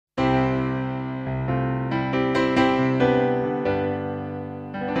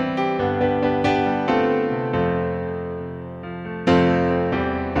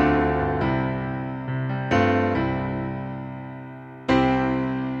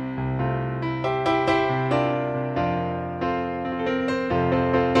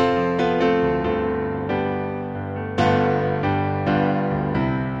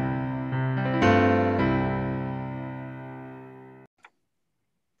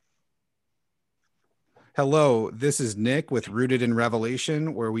Hello, this is Nick with Rooted in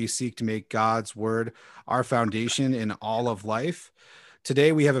Revelation, where we seek to make God's Word our foundation in all of life.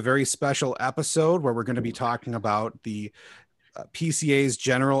 Today, we have a very special episode where we're going to be talking about the PCA's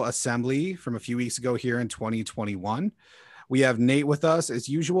General Assembly from a few weeks ago here in 2021. We have Nate with us as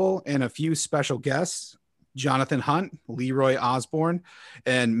usual and a few special guests, Jonathan Hunt, Leroy Osborne,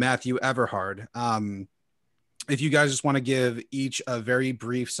 and Matthew Everhard. If you guys just want to give each a very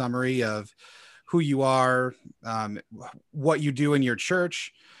brief summary of who you are, what you do in your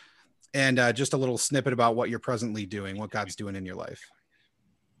church, and just a little snippet about what you're presently doing, what God's doing in your life.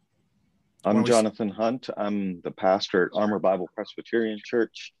 I'm Jonathan Hunt. I'm the pastor at Armor Bible Presbyterian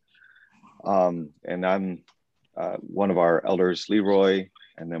Church. And I'm one of our elders, Leroy.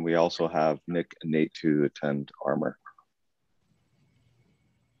 And then we also have Nick and Nate to attend Armor.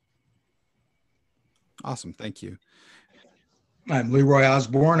 Awesome. Thank you. I'm Leroy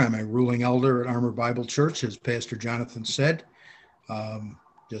Osborne. I'm a ruling elder at Armor Bible Church, as Pastor Jonathan said.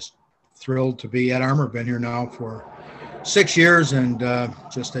 Just thrilled to be at Armor. Been here now for 6 years and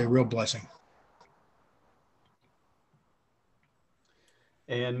just a real blessing.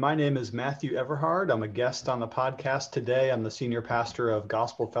 And my name is Matthew Everhard. I'm a guest on the podcast today. I'm the senior pastor of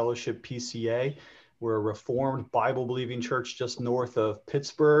Gospel Fellowship PCA. We're a Reformed Bible-believing church just north of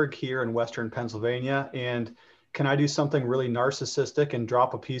Pittsburgh here in Western Pennsylvania. And can I do something really narcissistic and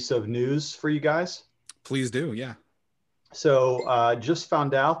drop a piece of news for you guys? Please do, yeah. So just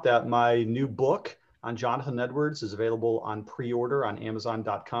found out that my new book on Jonathan Edwards is available on pre-order on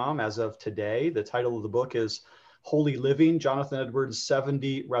Amazon.com as of today. The title of the book is Holy Living, Jonathan Edwards'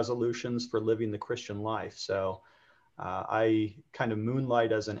 70 Resolutions for Living the Christian Life. So I kind of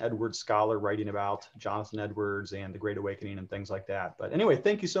moonlight as an Edwards scholar writing about Jonathan Edwards and the Great Awakening and things like that. But anyway,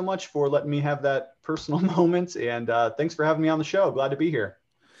 thank you so much for letting me have that personal moment. And thanks for having me on the show. Glad to be here.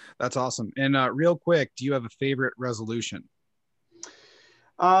 That's awesome. And real quick, do you have a favorite resolution?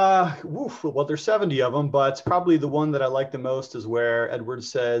 Well, there's 70 of them, but probably the one that I like the most is where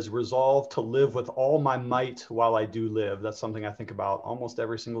Edwards says, resolve to live with all my might while I do live. That's something I think about almost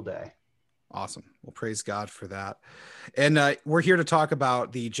every single day. Awesome. Well, praise God for that. And we're here to talk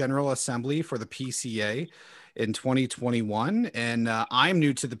about the General Assembly for the PCA in 2021. And I'm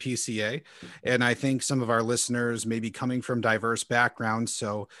new to the PCA, and I think some of our listeners may be coming from diverse backgrounds.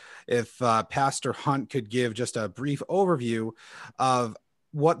 So if Pastor Hunt could give just a brief overview of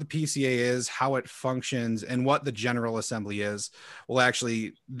what the PCA is, how it functions, and what the General Assembly is. We'll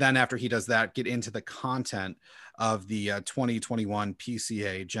actually, then after he does that, get into the content of the 2021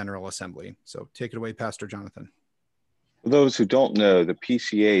 PCA General Assembly. So take it away, Pastor Jonathan. For those who don't know, the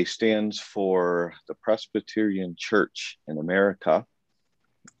PCA stands for the Presbyterian Church in America.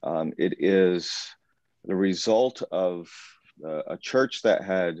 It is the result of a church that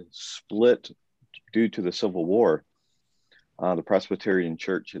had split due to the Civil War. The Presbyterian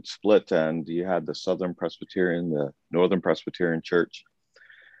Church had split, and you had the Southern Presbyterian, the Northern Presbyterian Church.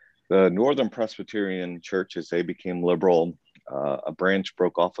 The Northern Presbyterian Church, as they became liberal, a branch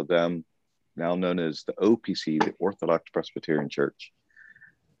broke off of them, now known as the OPC, the Orthodox Presbyterian Church.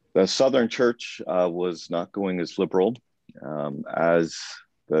 The Southern Church was not going as liberal as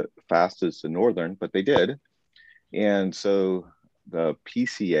fast as the Northern, but they did. And so the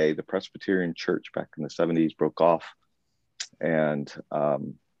PCA, the Presbyterian Church back in the 70s, broke off. And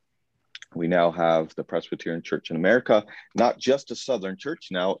we now have the Presbyterian Church in America, not just a Southern church.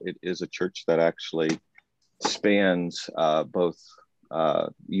 Now it is a church that actually spans both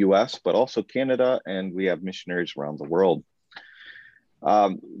U.S., but also Canada, and we have missionaries around the world.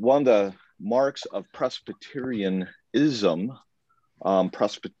 One of the marks of Presbyterianism,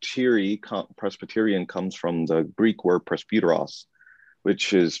 Presbyterian comes from the Greek word presbyteros,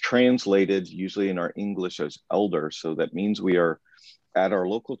 which is translated usually in our English as elder. So that means we are at our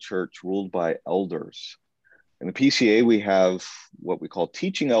local church ruled by elders. In the PCA, we have what we call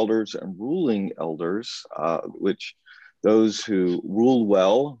teaching elders and ruling elders, which those who rule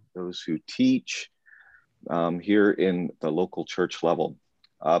well, those who teach here in the local church level.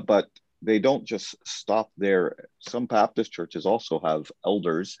 But they don't just stop there. Some Baptist churches also have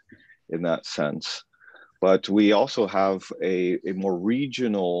elders in that sense. But we also have a more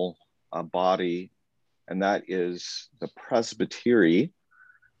regional body, and that is the presbytery,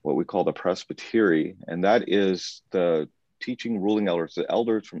 what we call the presbytery. And that is the teaching ruling elders. The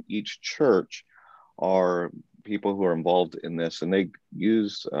elders from each church are people who are involved in this, and they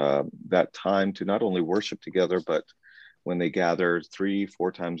use that time to not only worship together, but when they gather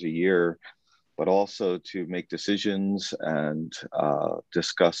 3-4 times a year, but also to make decisions and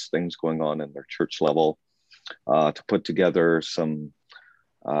discuss things going on in their church level, to put together some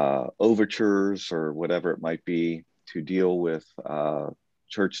overtures or whatever it might be, to deal with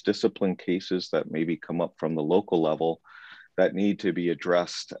church discipline cases that maybe come up from the local level that need to be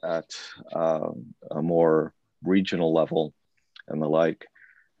addressed at a more regional level and the like.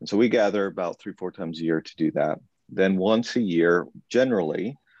 And so we gather about 3-4 times a year to do that. Then once a year,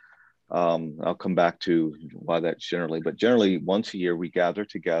 generally, I'll come back to why that's generally, but generally once a year we gather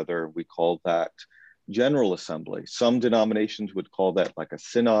together. We call that General Assembly. Some denominations would call that like a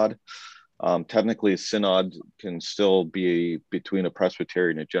synod. Technically, a synod can still be between a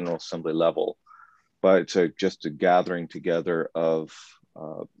presbytery and a General Assembly level, but it's just a gathering together of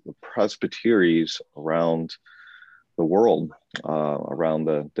the presbyteries around the world, around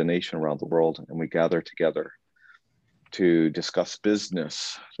the nation, around the world, and we gather together to discuss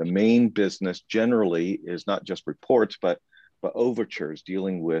business. The main business generally is not just reports, but overtures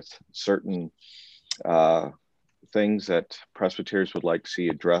dealing with certain things that presbyteries would like to see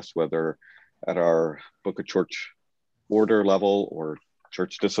addressed, whether at our Book of Church Order level or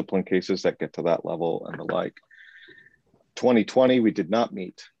church discipline cases that get to that level and the like. 2020, we did not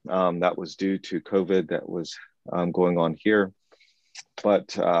meet. That was due to COVID that was going on here.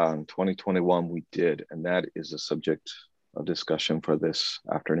 But in 2021, we did, and that is a subject of discussion for this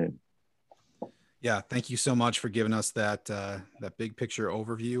afternoon. Yeah, thank you so much for giving us that that big picture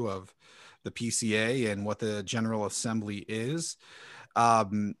overview of the PCA and what the General Assembly is.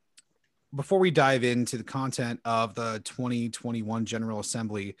 Before we dive into the content of the 2021 General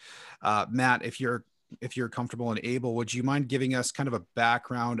Assembly, Matt, if you're comfortable and able, would you mind giving us kind of a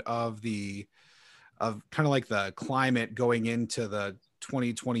background of kind of like the climate going into the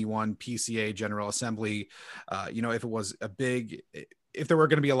 2021 PCA General Assembly? If it was if there were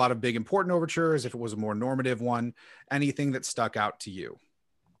going to be a lot of big important overtures, if it was a more normative one, anything that stuck out to you?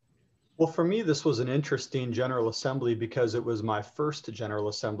 Well, for me, this was an interesting General Assembly because it was my first General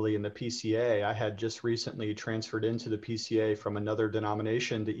Assembly in the PCA. I had just recently transferred into the PCA from another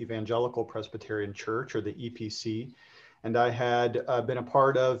denomination, the Evangelical Presbyterian Church, or the EPC. And I had been a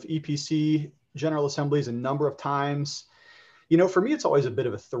part of EPC General Assemblies a number of times. For me, it's always a bit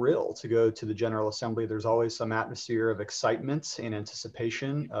of a thrill to go to the General Assembly. There's always some atmosphere of excitement and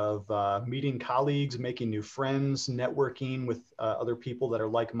anticipation of meeting colleagues, making new friends, networking with other people that are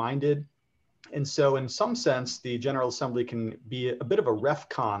like-minded. And so in some sense, the General Assembly can be a bit of a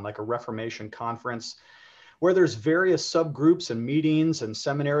RefCon, like a Reformation conference, where there's various subgroups and meetings and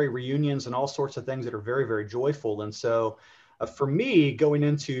seminary reunions and all sorts of things that are very, very joyful. And so for me, going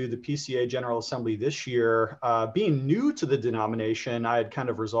into the PCA General Assembly this year, being new to the denomination, I had kind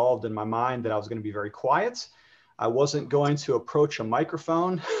of resolved in my mind that I was going to be very quiet. I wasn't going to approach a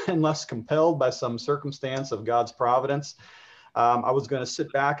microphone unless compelled by some circumstance of God's providence. I was going to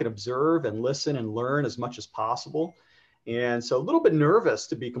sit back and observe and listen and learn as much as possible. And so a little bit nervous,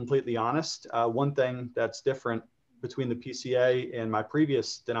 to be completely honest. One thing that's different between the PCA and my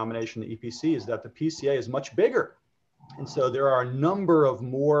previous denomination, the EPC, is that the PCA is much bigger. And so there are a number of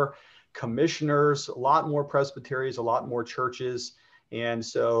more commissioners, a lot more presbyteries, a lot more churches. And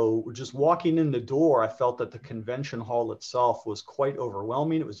so just walking in the door, I felt that the convention hall itself was quite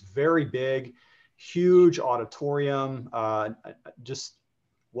overwhelming. It was very big, huge auditorium,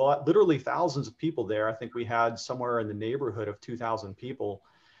 literally thousands of people there. I think we had somewhere in the neighborhood of 2,000 people.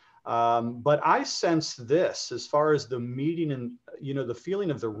 But I sensed this as far as the meeting and, the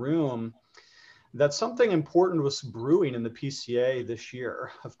feeling of the room, that something important was brewing in the PCA this year.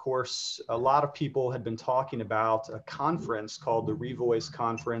 Of course, a lot of people had been talking about a conference called the Revoice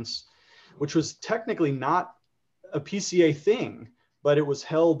Conference, which was technically not a PCA thing, but it was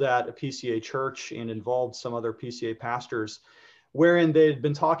held at a PCA church and involved some other PCA pastors, wherein they had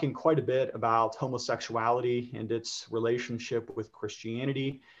been talking quite a bit about homosexuality and its relationship with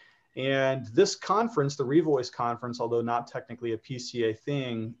Christianity. And this conference, the Revoice Conference, although not technically a PCA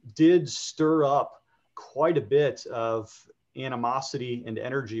thing, did stir up quite a bit of animosity and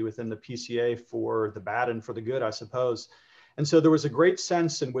energy within the PCA for the bad and for the good, I suppose. And so there was a great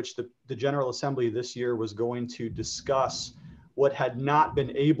sense in which the General Assembly this year was going to discuss what had not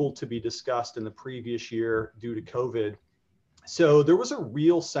been able to be discussed in the previous year due to COVID. So there was a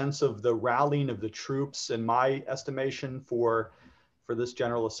real sense of the rallying of the troops, in my estimation, for this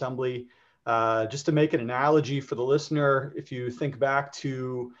General Assembly. Just to make an analogy for the listener, if you think back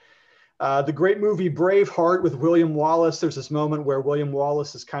to the great movie Braveheart with William Wallace, there's this moment where William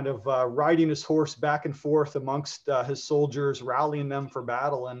Wallace is kind of riding his horse back and forth amongst his soldiers, rallying them for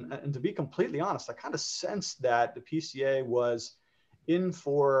battle. And to be completely honest, I kind of sensed that the PCA was in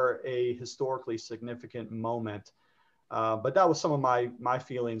for a historically significant moment. But that was some of my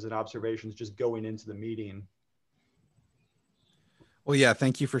feelings and observations just going into the meeting. Well, yeah,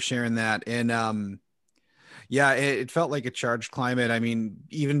 thank you for sharing that. And yeah, it felt like a charged climate. I mean,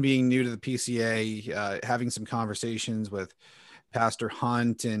 even being new to the PCA, having some conversations with Pastor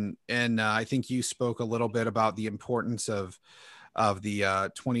Hunt, and I think you spoke a little bit about the importance of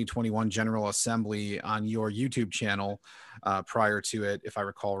the 2021 General Assembly on your YouTube channel prior to it, if I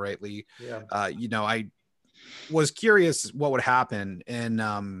recall rightly. Yeah. I was curious what would happen, and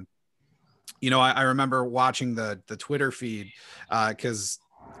I remember watching the Twitter feed because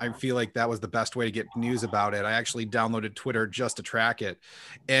I feel like that was the best way to get news about it. I actually downloaded Twitter just to track it.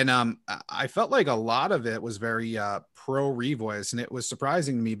 And I felt like a lot of it was very pro Revoice. And it was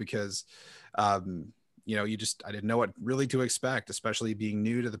surprising to me because, I didn't know what really to expect, especially being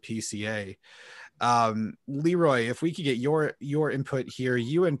new to the PCA. Leroy, if we could get your input here.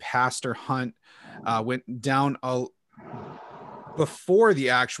 You and Pastor Hunt went down before the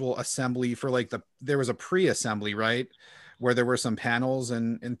actual assembly for like there was a pre-assembly, right? Where there were some panels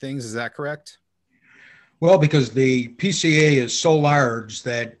and things. Is that correct? Well, because the PCA is so large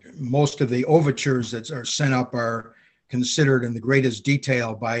that most of the overtures that are sent up are considered in the greatest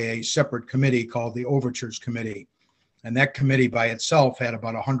detail by a separate committee called the Overtures Committee. And that committee by itself had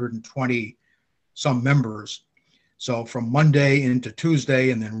about 120 some members. So from Monday into Tuesday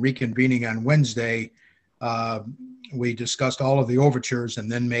and then reconvening on Wednesday, we discussed all of the overtures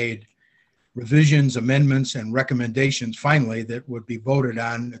and then made revisions, amendments, and recommendations finally that would be voted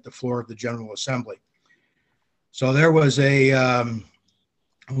on at the floor of the General Assembly. So there was a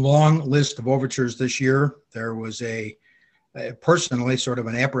long list of overtures this year. There was personally sort of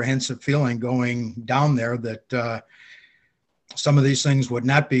an apprehensive feeling going down there that some of these things would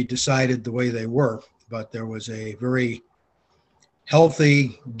not be decided the way they were, but there was a very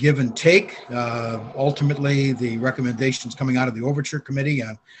healthy give and take. Ultimately, the recommendations coming out of the Overture Committee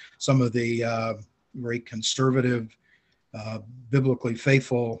on some of the very conservative, biblically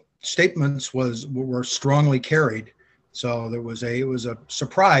faithful statements were strongly carried. So it was a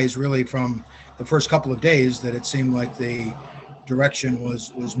surprise really from the first couple of days that it seemed like the direction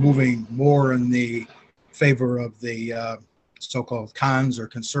was moving more in the favor of the so-called cons or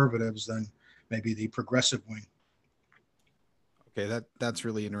conservatives than maybe the progressive wing. Okay, that's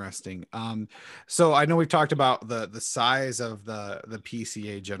really interesting. So I know we've talked about the size of the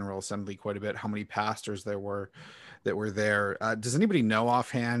PCA General Assembly quite a bit, how many pastors there were that were there. Does anybody know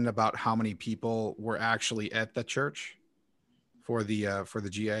offhand about how many people were actually at the church for the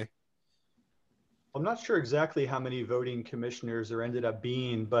GA? I'm not sure exactly how many voting commissioners there ended up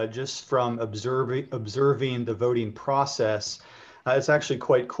being, but just from observing the voting process, it's actually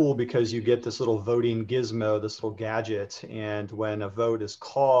quite cool because you get this little voting gizmo, this little gadget, and when a vote is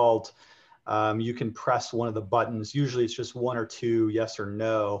called, you can press one of the buttons. Usually it's just one or two, yes or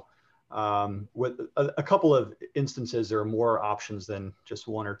no. With a couple of instances, there are more options than just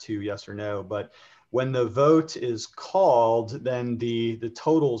one or two, yes or no. But when the vote is called, then the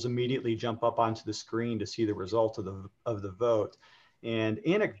totals immediately jump up onto the screen to see the result of the vote. And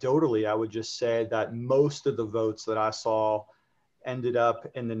anecdotally, I would just say that most of the votes that I saw ended up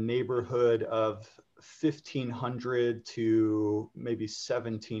in the neighborhood of 1,500 to maybe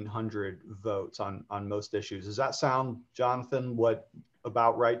 1,700 votes on most issues. Does that sound, Jonathan,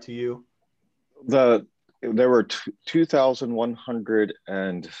 about right to you? There were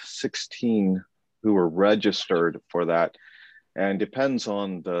 2,116 who were registered for that, and depends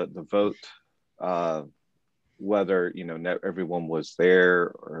on the vote whether everyone was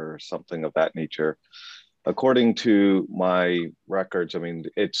there or something of that nature. According to my records, I mean,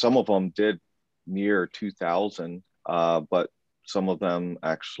 some of them did near 2,000, but some of them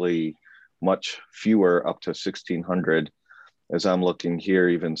actually much fewer, up to 1,600. As I'm looking here,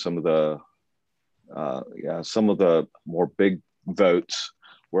 even some of the more big votes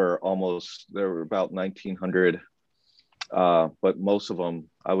were about 1,900, but most of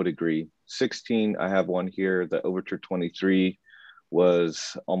them, I would agree. 16, I have one here, the Overture 23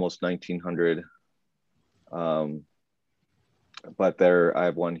 was almost 1,900. But I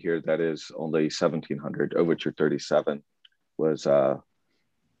have one here that is only 1,700. Overture 37 was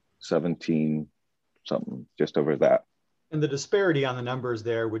 17 something, just over that. And the disparity on the numbers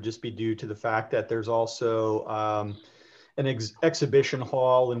there would just be due to the fact that there's also an exhibition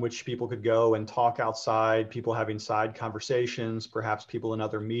hall in which people could go and talk outside, people having side conversations, perhaps people in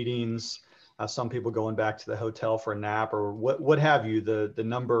other meetings, some people going back to the hotel for a nap or what have you. The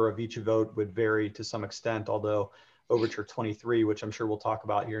number of each vote would vary to some extent, although Overture 23, which I'm sure we'll talk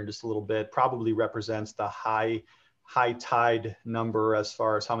about here in just a little bit, probably represents the high tide number as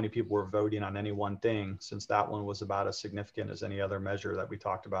far as how many people were voting on any one thing, since that one was about as significant as any other measure that we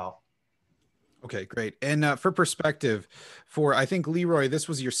talked about. Okay, great. And for perspective, for I think Leroy, this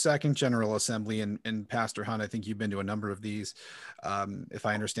was your second General Assembly, and Pastor Hunt, I think you've been to a number of these, if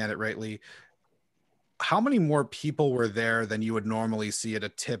I understand it rightly. How many more people were there than you would normally see at a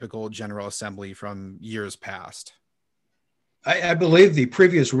typical General Assembly from years past? I believe the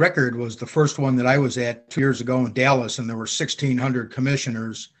previous record was the first one that I was at 2 years ago in Dallas, and there were 1,600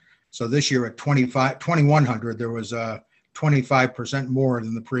 commissioners. So this year at 2,100, there was 25% more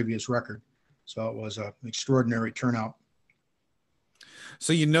than the previous record. So it was an extraordinary turnout.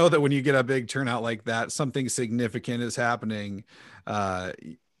 So you know that when you get a big turnout like that, something significant is happening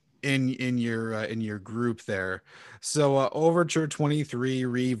in your group there. So Overture 23,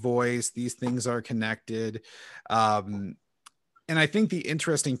 Revoice, these things are connected. And I think the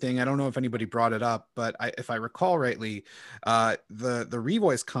interesting thing, I don't know if anybody brought it up, but if I recall rightly, the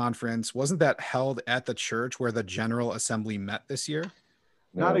Revoice conference, wasn't that held at the church where the General Assembly met this year?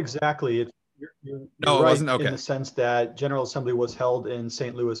 Not exactly. You're no, it right, wasn't. Okay. In the sense that General Assembly was held in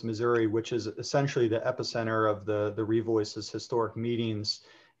St. Louis, Missouri, which is essentially the epicenter of the Revoice's historic meetings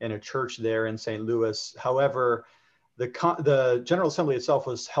in a church there in St. Louis. However, the General Assembly itself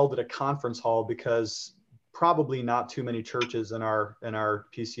was held at a conference hall because probably not too many churches in our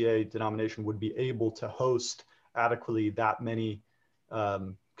PCA denomination would be able to host adequately that many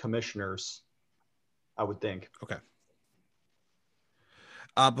commissioners, I would think. Okay.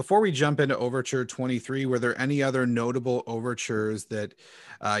 Before we jump into Overture 23, were there any other notable overtures that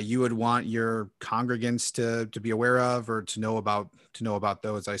you would want your congregants to be aware of or to know about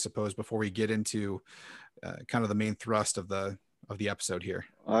those, I suppose, before we get into kind of the main thrust of the episode here?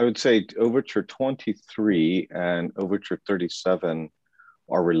 I would say Overture 23 and Overture 37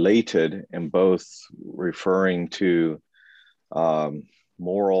 are related in both referring to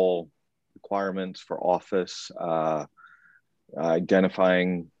moral requirements for office,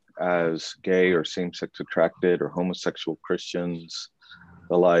 identifying as gay or same-sex attracted or homosexual Christians,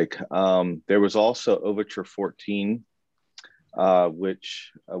 the like. There was also Overture 14,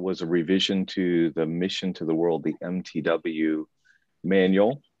 which was a revision to the Mission to the World, the MTW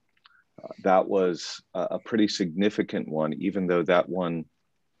manual. That was a pretty significant one, even though that one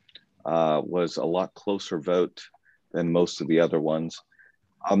was a lot closer vote than most of the other ones.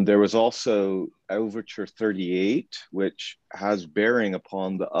 There was also Overture 38, which has bearing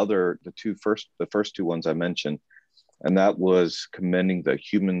upon the first two ones I mentioned, and that was commending the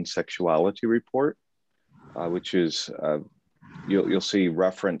Human Sexuality Report, which is you'll see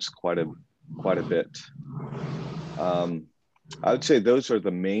referenced quite a bit. I would say those are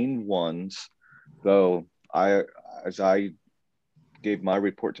the main ones, though. As I gave my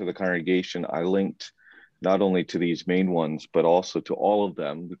report to the congregation, I linked not only to these main ones, but also to all of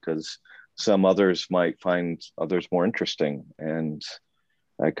them, because some others might find others more interesting. And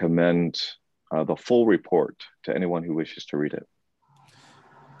I commend the full report to anyone who wishes to read it.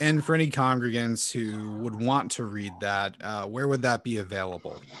 And for any congregants who would want to read that, where would that be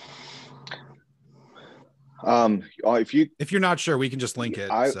available? If you're not sure, we can just link it.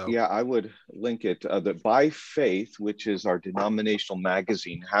 I would link it. The By Faith, which is our denominational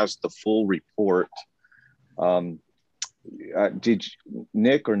magazine, has the full report. Did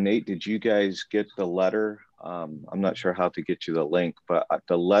Nick or Nate, did you guys get the letter? I'm not sure how to get you the link, but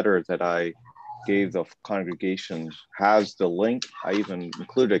the letter that I gave the congregation has the link. I even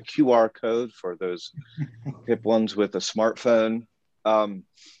included a QR code for those hip ones with a smartphone.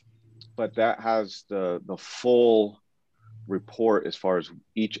 But that has the full report as far as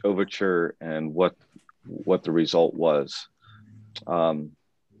each overture and what the result was. I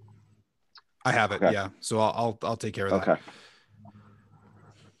have it. Okay. Yeah. So I'll take care of that. Okay.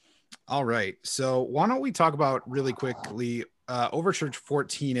 All right. So why don't we talk about really quickly Overture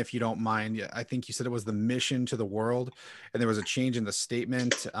 14, if you don't mind. I think you said it was the mission to the world, and there was a change in the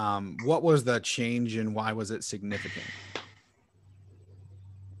statement. What was the change and why was it significant?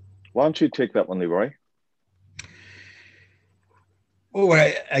 Why don't you take that one, Leroy? Oh,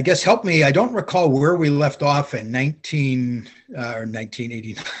 I guess help me. I don't recall where we left off in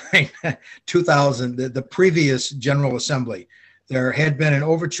 1989, 2000, the previous General Assembly. There had been an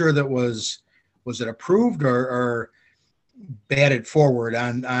overture that was it approved or batted forward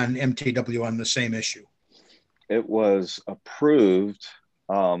on MTW on the same issue? It was approved,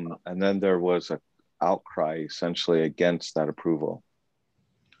 and then there was an outcry essentially against that approval.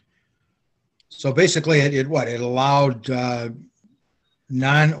 So basically, it allowed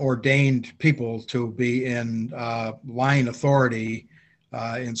non-ordained people to be in line authority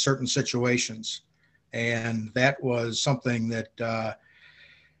in certain situations, and that was something that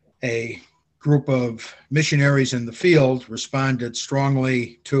a group of missionaries in the field responded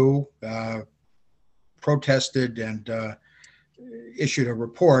strongly to. protested and issued a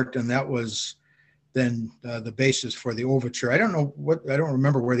report, and that was then the basis for the overture. I don't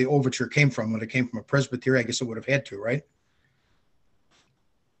remember where the overture came from. When it came from a presbytery, I guess it would have had to, right?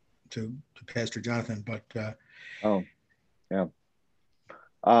 To Pastor Jonathan, but oh, yeah.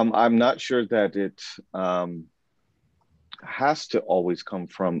 I'm not sure that it has to always come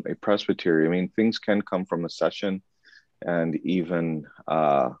from a presbytery. I mean, things can come from a session, and even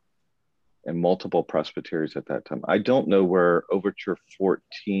in multiple presbyteries at that time. I don't know where Overture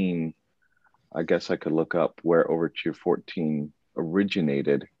 14, I guess I could look up where Overture 14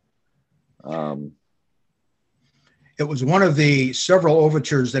 originated. It was one of the several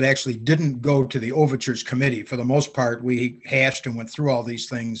overtures that actually didn't go to the overtures committee. For the most part, we hashed and went through all these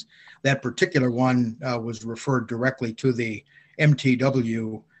things. That particular one was referred directly to the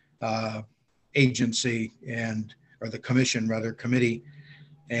MTW agency or the commission, rather, committee,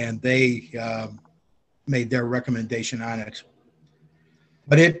 and they made their recommendation on it.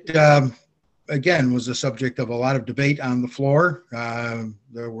 But it, again, was a subject of a lot of debate on the floor.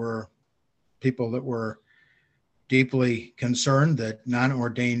 There were people that were deeply concerned that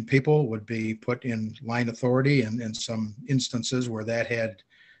non-ordained people would be put in line authority, and in some instances where that had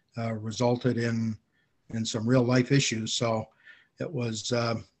resulted in some real life issues. So it was,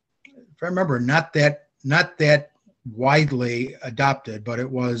 if I remember, not that widely adopted, but it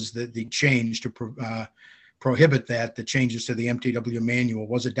was the change to prohibit that. The changes to the MTW manual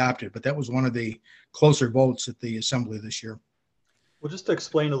was adopted, but that was one of the closer votes at the assembly this year. Well, just to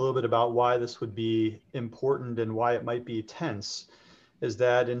explain a little bit about why this would be important and why it might be tense, is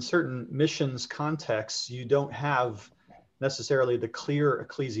that in certain missions contexts, you don't have necessarily the clear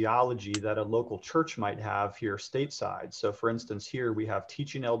ecclesiology that a local church might have here stateside. So for instance, here we have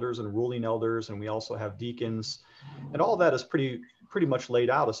teaching elders and ruling elders, and we also have deacons, and all that is pretty much laid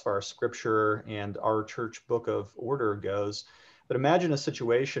out as far as scripture and our church book of order goes. But imagine a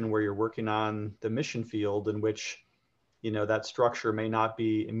situation where you're working on the mission field in which that structure may not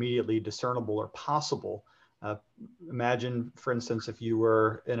be immediately discernible or possible. Imagine, for instance, if you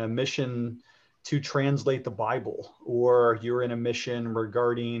were in a mission to translate the Bible, or you're in a mission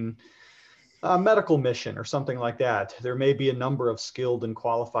regarding a medical mission or something like that. There may be a number of skilled and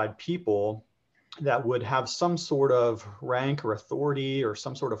qualified people that would have some sort of rank or authority or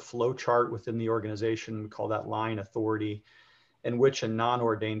some sort of flow chart within the organization. We call that line authority, in which a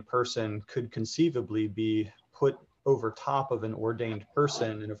non-ordained person could conceivably be put over top of an ordained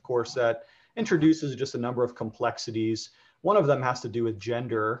person. And of course, that introduces just a number of complexities. One of them has to do with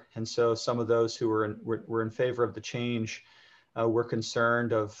gender. And so some of those who were in favor of the change were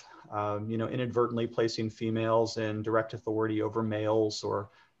concerned of inadvertently placing females in direct authority over males, or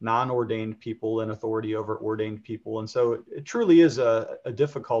non-ordained people in authority over ordained people. And so it truly is a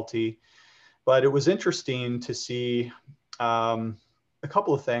difficulty. But it was interesting to see a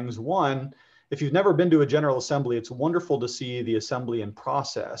couple of things. One, if you've never been to a General Assembly, it's wonderful to see the assembly in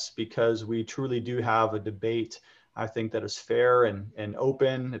process, because we truly do have a debate, I think, that is fair and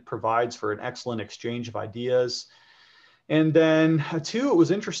open. It provides for an excellent exchange of ideas. And then two, it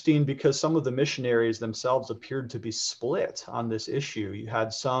was interesting because some of the missionaries themselves appeared to be split on this issue. You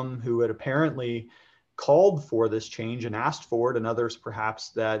had some who had apparently called for this change and asked for it, and others perhaps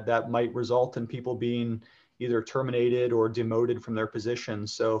that might result in people being either terminated or demoted from their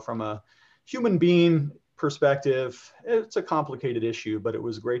positions. So from a human being perspective, it's a complicated issue, but it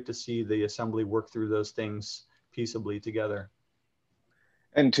was great to see the assembly work through those things peaceably together.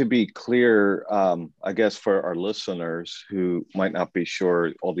 And to be clear, I guess for our listeners who might not be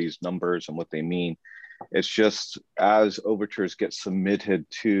sure all these numbers and what they mean, it's just as overtures get submitted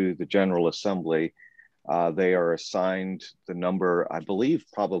to the General Assembly, they are assigned the number, I believe,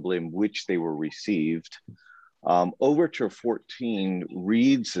 probably in which they were received. Overture 14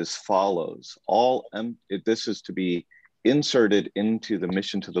 reads as follows. This is to be inserted into the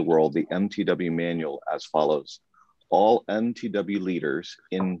Mission to the World, the MTW manual, as follows. All MTW leaders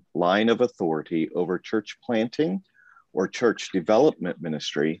in line of authority over church planting or church development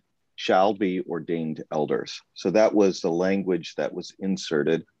ministry shall be ordained elders. So that was the language that was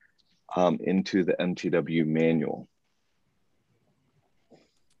inserted into the MTW manual.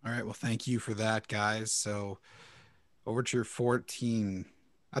 All right. Well, thank you for that, guys. So Overture 14,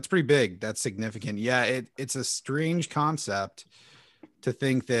 that's pretty big. That's significant. Yeah, it's a strange concept to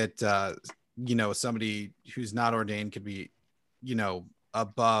think that, somebody who's not ordained could be,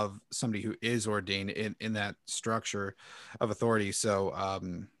 above somebody who is ordained in that structure of authority. So,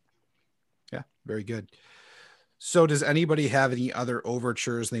 yeah, very good. So does anybody have any other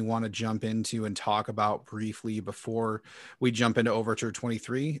overtures they want to jump into and talk about briefly before we jump into overture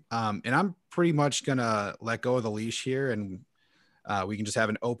 23? And I'm pretty much going to let go of the leash here, and we can just have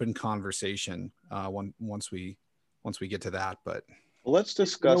an open conversation once we get to that. But well, let's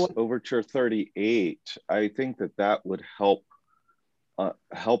discuss Overture 38. I think that would help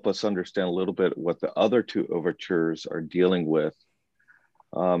us understand a little bit what the other two overtures are dealing with.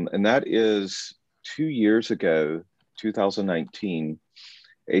 And that is 2 years ago, 2019,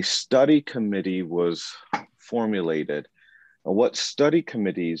 a study committee was formulated. And what study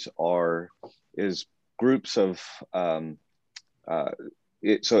committees are is groups of, so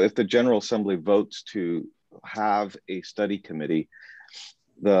if the General Assembly votes to have a study committee,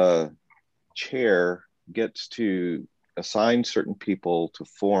 the chair gets to assign certain people to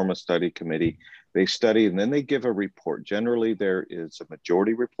form a study committee. They study and then they give a report. Generally, there is a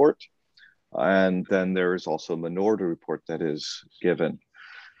majority report, and then there is also a minority report that is given.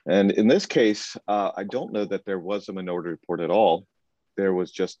 And in this case, I don't know that there was a minority report at all. There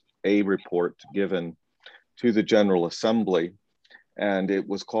was just a report given to the General Assembly, and it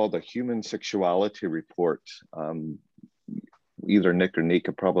was called a Human Sexuality Report. Either Nick or Nick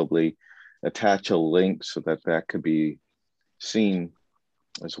could probably attach a link so that could be seen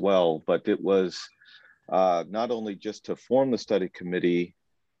as well. But it was not only just to form the study committee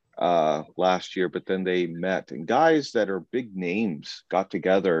last year, but then they met, and guys that are big names got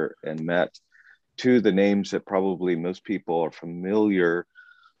together and met. Two of the names that probably most people are familiar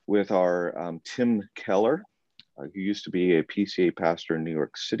with are Tim Keller, who used to be a PCA pastor in New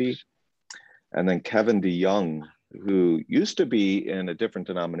York City, and then Kevin DeYoung, who used to be in a different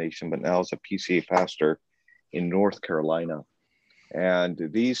denomination, but now is a PCA pastor in North Carolina. And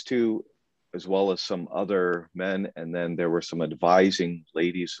these two, as well as some other men, and then there were some advising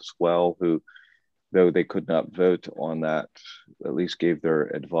ladies as well, who, though they could not vote on that, at least gave their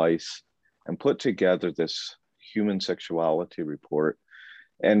advice and put together this Human Sexuality Report.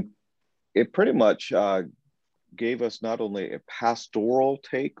 And it pretty much gave us not only a pastoral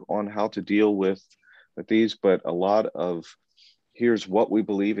take on how to deal with these, but a lot of here's what we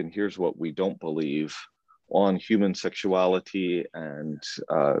believe and here's what we don't believe on human sexuality and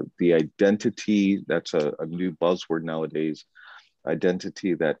the identity. That's a new buzzword nowadays,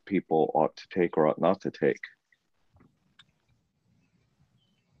 identity that people ought to take or ought not to take.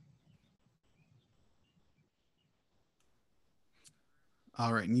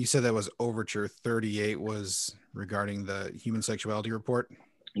 All right. And you said that was Overture 38 was regarding the Human Sexuality Report?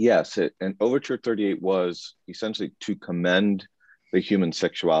 Yes. And Overture 38 was essentially to commend the Human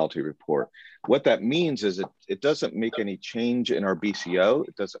Sexuality Report. What that means is it doesn't make any change in our BCO.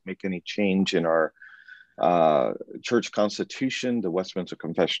 It doesn't make any change in our church constitution, the Westminster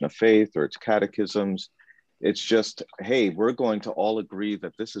Confession of Faith, or its catechisms. It's just, hey, we're going to all agree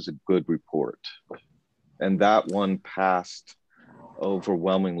that this is a good report. And that one passed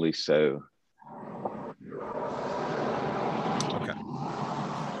overwhelmingly so. Okay.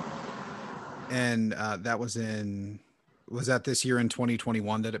 And that was that this year in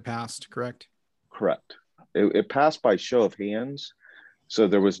 2021 that it passed, correct? Correct. It passed by show of hands. So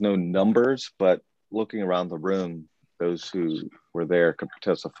there was no numbers, but looking around the room, those who were there could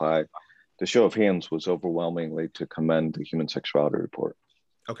testify. The show of hands was overwhelmingly to commend the Human Sexuality Report.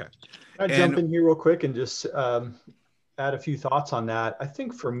 Okay. Can I jump in here real quick and just add a few thoughts on that? I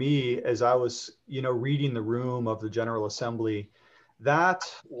think for me, as I was, reading the room of the General Assembly, that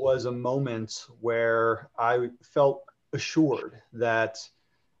was a moment where I felt assured that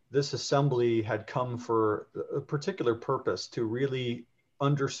this assembly had come for a particular purpose to really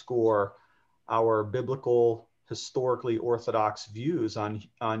underscore our biblical, historically orthodox views on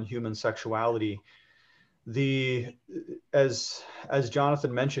human sexuality. As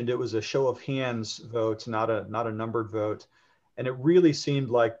Jonathan mentioned, it was a show of hands vote, not a numbered vote. And it really seemed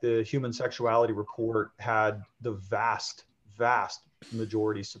like the Human Sexuality Report had the vast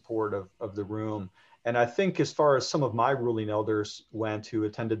majority support of the room. And I think as far as some of my ruling elders went who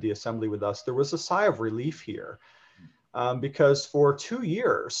attended the assembly with us, there was a sigh of relief here. Because for 2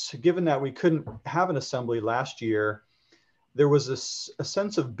 years, given that we couldn't have an assembly last year, there was a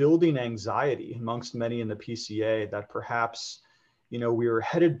sense of building anxiety amongst many in the PCA that perhaps, we were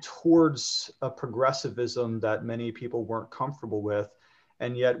headed towards a progressivism that many people weren't comfortable with.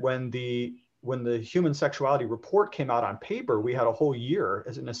 And yet when the Human Sexuality Report came out on paper, we had a whole year,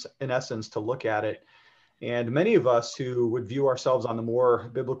 in essence, to look at it. And many of us who would view ourselves on the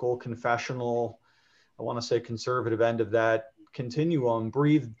more biblical, confessional, I want to say conservative end of that continuum,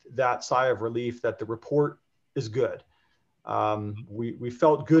 breathed that sigh of relief that the report is good. we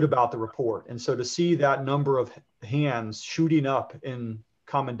felt good about the report. And so to see that number of hands shooting up in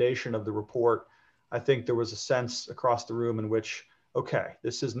commendation of the report, I think there was a sense across the room in which, okay,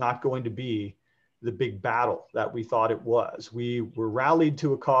 this is not going to be the big battle that we thought it was. We were rallied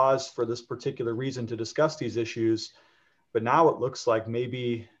to a cause for this particular reason to discuss these issues, but now it looks like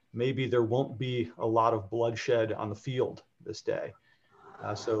maybe there won't be a lot of bloodshed on the field this day.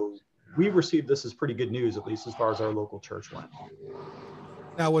 So we received this as pretty good news, at least as far as our local church went.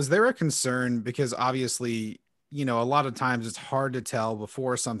 Now, was there a concern? Because obviously, a lot of times it's hard to tell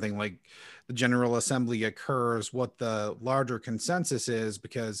before something like the General Assembly occurs what the larger consensus is,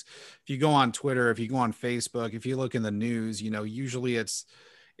 because if you go on Twitter, if you go on Facebook, if you look in the news, usually it's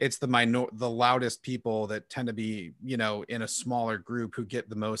the loudest people that tend to be, in a smaller group who get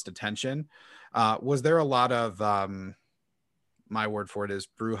the most attention. Was there a lot of, my word for it is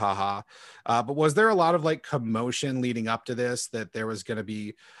brouhaha, but was there a lot of like commotion leading up to this, that there was going to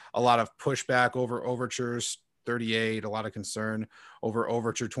be a lot of pushback over Overtures 38, a lot of concern over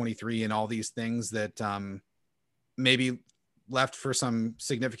Overture 23 and all these things that maybe left for some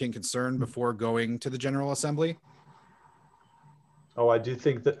significant concern before going to the General Assembly? Oh, I do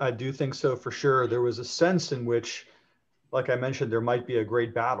think so for sure. There was a sense in which, like I mentioned, there might be a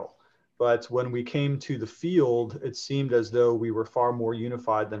great battle. But when we came to the field, it seemed as though we were far more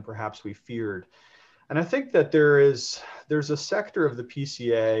unified than perhaps we feared. And I think that there's a sector of the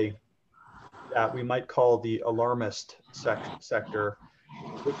PCA that we might call the alarmist sector,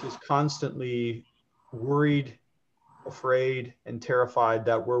 which is constantly worried, afraid, and terrified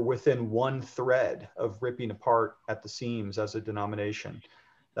that we're within one thread of ripping apart at the seams as a denomination,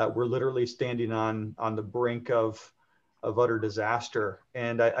 that we're literally standing on the brink of utter disaster.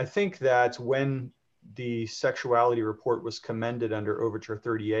 And I think that when the sexuality report was commended under Overture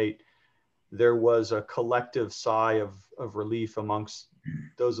 38, there was a collective sigh of relief amongst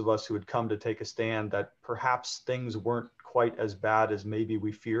those of us who had come to take a stand, that perhaps things weren't quite as bad as maybe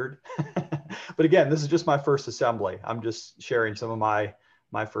we feared. But again, this is just my first assembly. I'm just sharing some of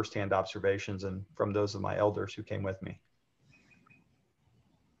my firsthand observations and from those of my elders who came with me.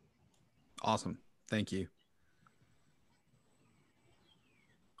 Awesome. Thank you.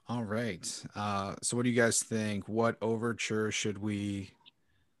 All right. So what do you guys think? What overture should we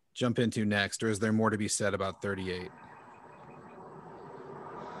jump into next, or is there more to be said about 38?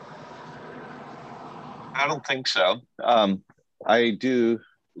 I don't think so.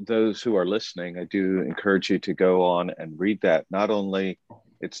 Those who are listening, I do encourage you to go on and read that.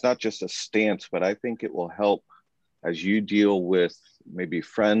 It's not just a stance, but I think it will help as you deal with maybe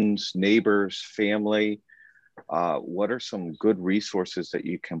friends, neighbors, family. What are some good resources that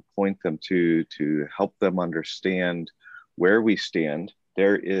you can point them to help them understand where we stand?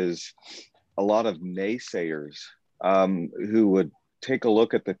 There is a lot of naysayers who would take a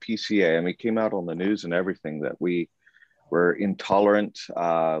look at the PCA. I mean, it came out on the news and everything that we're intolerant.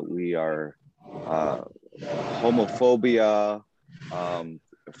 We are homophobia,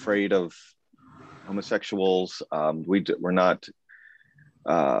 afraid of homosexuals. We're not.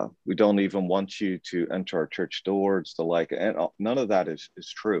 We don't even want you to enter our church doors, the like, and none of that is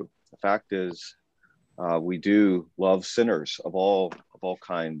true. The fact is, we do love sinners of all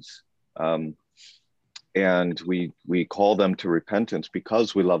kinds, and we call them to repentance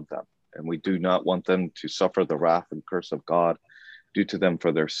because we love them, and we do not want them to suffer the wrath and curse of God due to them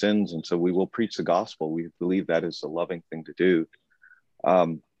for their sins. And so we will preach the gospel. We believe that is a loving thing to do.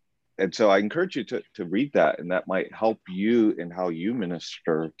 And so I encourage you to read that, and that might help you in how you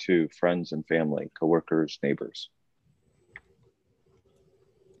minister to friends and family, coworkers, neighbors.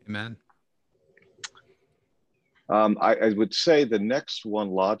 Amen. I would say the next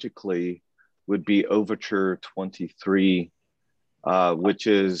one logically would be Overture 23, which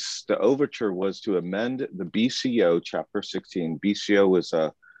is the overture was to amend the BCO chapter 16. BCO is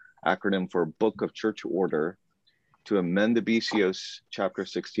an acronym for Book of Church Order, to amend the BCO chapter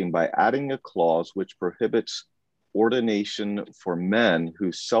 16 by adding a clause which prohibits ordination for men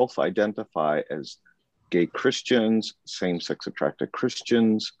who self-identify as gay Christians, same-sex attracted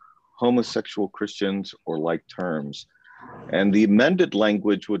Christians, homosexual Christians, or like terms. And the amended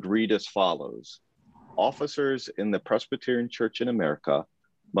language would read as follows: officers in the Presbyterian Church in America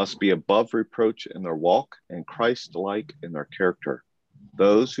must be above reproach in their walk and Christ-like in their character.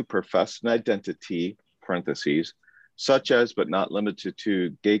 Those who profess an identity, parentheses, such as but not limited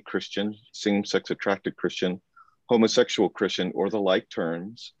to gay Christian, same-sex attracted Christian, homosexual Christian, or the like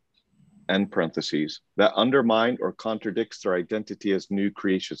terms, end parentheses, that undermine or contradicts their identity as new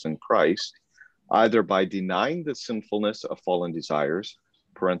creations in Christ, either by denying the sinfulness of fallen desires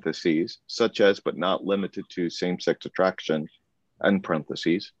parentheses, such as but not limited to same-sex attraction, end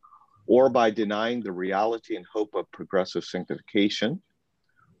parentheses, or by denying the reality and hope of progressive sanctification,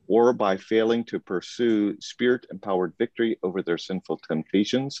 or by failing to pursue spirit-empowered victory over their sinful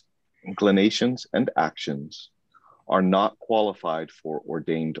temptations, inclinations, and actions, are not qualified for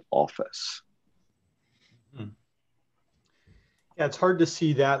ordained office. Yeah, it's hard to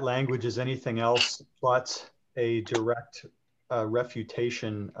see that language as anything else but a direct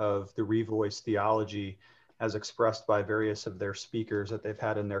refutation of the Revoice theology as expressed by various of their speakers that they've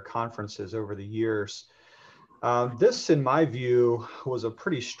had in their conferences over the years. This, in my view, was a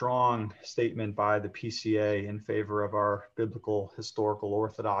pretty strong statement by the PCA in favor of our biblical, historical,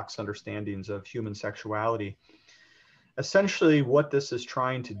 orthodox understandings of human sexuality. Essentially, what this is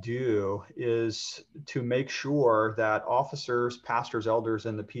trying to do is to make sure that officers, pastors, elders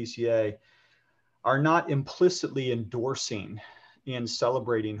in the PCA are not implicitly endorsing and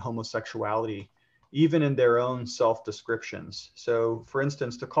celebrating homosexuality, even in their own self-descriptions. So, for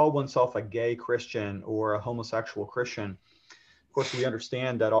instance, to call oneself a gay Christian or a homosexual Christian, of course, we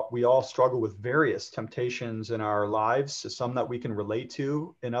understand that we all struggle with various temptations in our lives, some that we can relate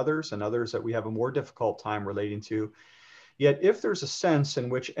to in others, and others that we have a more difficult time relating to. Yet, if there's a sense in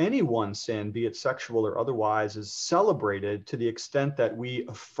which any one sin, be it sexual or otherwise, is celebrated to the extent that we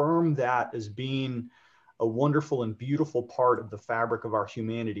affirm that as being a wonderful and beautiful part of the fabric of our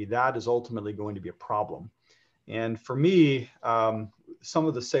humanity, that is ultimately going to be a problem. And for me, some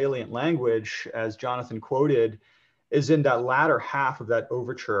of the salient language, as Jonathan quoted, is in that latter half of that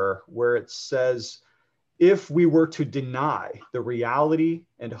overture, where it says, if we were to deny the reality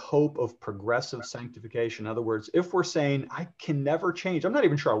and hope of progressive sanctification, in other words, if we're saying, I can never change, I'm not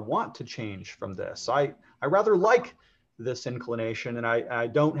even sure I want to change from this. I rather like this inclination, and I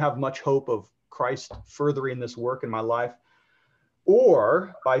don't have much hope of Christ furthering this work in my life.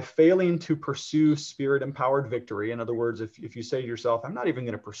 Or by failing to pursue spirit-empowered victory, in other words, if you say to yourself, I'm not even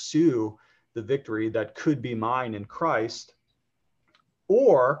going to pursue the victory that could be mine in Christ,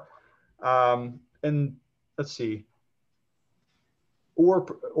 or, and let's see,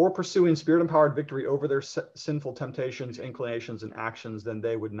 or pursuing spirit-empowered victory over their sinful temptations, inclinations, and actions, then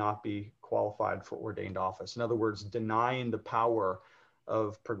they would not be qualified for ordained office. In other words, denying the power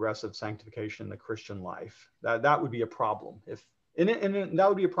of progressive sanctification in the Christian life. That would be a problem. And that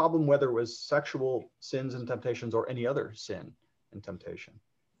would be a problem whether it was sexual sins and temptations or any other sin and temptation.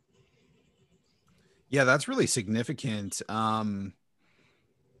 Yeah, that's really significant.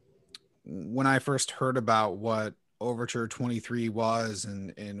 When I first heard about what Overture 23 was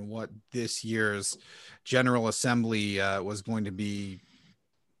and what this year's General Assembly was going to be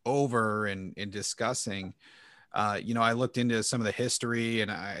over and discussing, I looked into some of the history,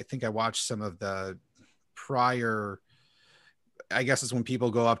 and I think I watched some of the prior, I guess it's when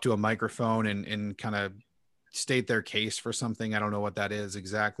people go up to a microphone and kind of state their case for something. I don't know what that is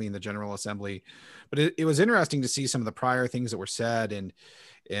exactly in the General Assembly, but it was interesting to see some of the prior things that were said and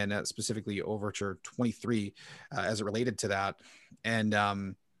specifically Overture 23 as it related to that.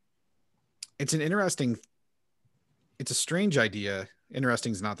 And it's a strange idea.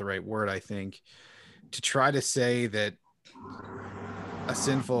 Interesting is not the right word, I think, to try to say that a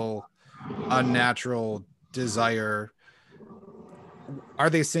sinful, unnatural desire, are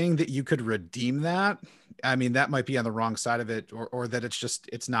they saying that you could redeem that? I mean, that might be on the wrong side of it, or that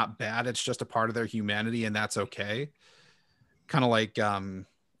it's not bad. It's just a part of their humanity, and that's okay. Kind of like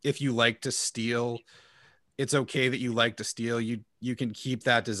if you like to steal, it's okay that you like to steal. You can keep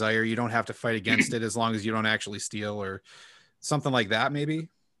that desire. You don't have to fight against it as long as you don't actually steal, or something like that, maybe.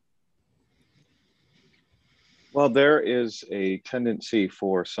 Well, there is a tendency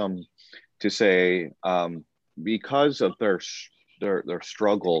for some to say, because of their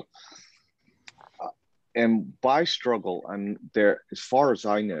struggle, and by struggle, there, as far as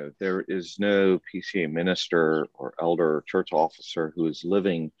I know, there is no PCA minister or elder or church officer who is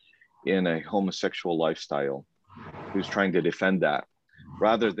living in a homosexual lifestyle who's trying to defend that.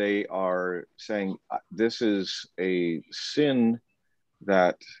 Rather, they are saying, this is a sin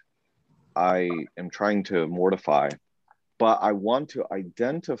that I am trying to mortify, but I want to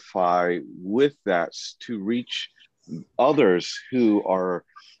identify with that to reach others who are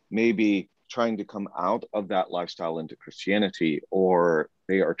maybe trying to come out of that lifestyle into Christianity, or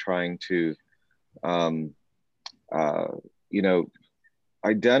they are trying to,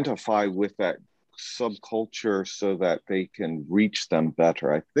 identify with that subculture so that they can reach them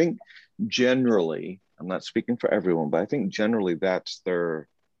better. I think generally, I'm not speaking for everyone, but I think generally that's their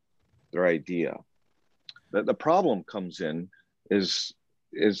idea. That the problem comes in is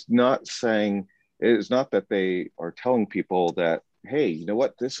not that they are telling people that hey, you know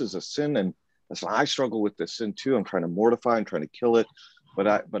what, this is a sin, and listen, I struggle with this sin too. I'm trying to mortify, I'm trying to kill it, but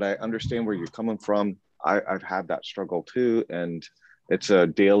I understand where you're coming from. I've had that struggle too, and it's a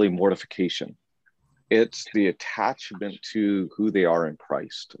daily mortification. It's the attachment to who they are in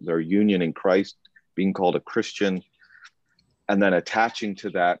Christ, their union in Christ, being called a Christian, and then attaching to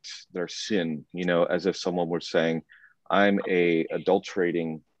that their sin, you know, as if someone were saying, I'm a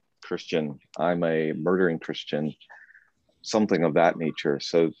adulterating Christian, I'm a murdering Christian, something of that nature.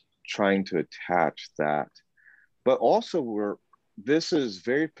 So trying to attach that. But also this is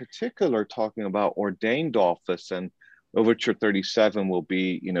very particular, talking about ordained office, and Overture 37 will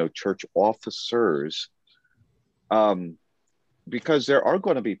be, you know, church officers, because there are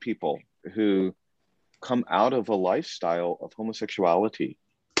going to be people who come out of a lifestyle of homosexuality,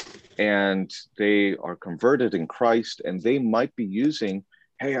 and they are converted in Christ, and they might be using,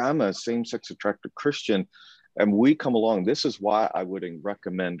 hey, I'm a same-sex attracted Christian, and we come along. This is why I would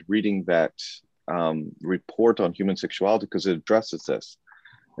recommend reading that report on human sexuality, because it addresses this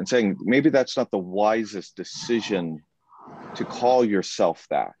and saying maybe that's not the wisest decision to call yourself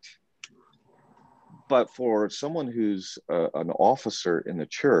that. But for someone who's an officer in the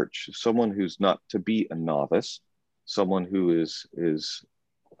church, someone who's not to be a novice, someone who is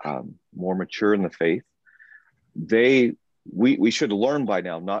more mature in the faith, we should learn by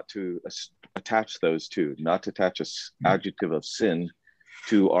now not to attach those two, not to attach an adjective of sin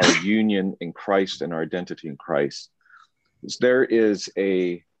to our union in Christ and our identity in Christ. There is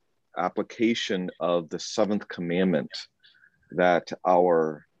a application of the seventh commandment that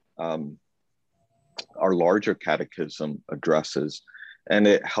our larger catechism addresses, and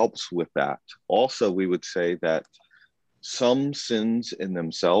it helps with that. Also, we would say that some sins in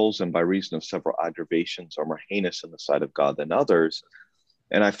themselves and by reason of several aggravations are more heinous in the sight of God than others.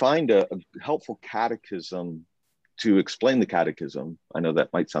 And I find a helpful catechism to explain the catechism. I know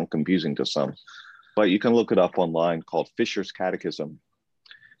that might sound confusing to some, but you can look it up online, called Fisher's Catechism.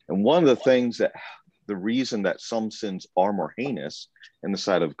 And one of the things that the reason that some sins are more heinous in the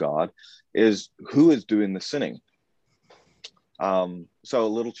sight of God is who is doing the sinning. So a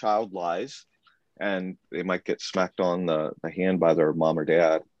little child lies, and they might get smacked on the hand by their mom or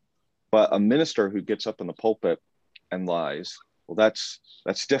dad. But a minister who gets up in the pulpit and lies, well, that's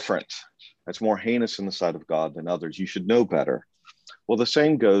different. That's more heinous in the sight of God than others. You should know better. Well, the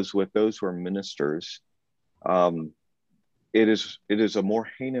same goes with those who are ministers. It is a more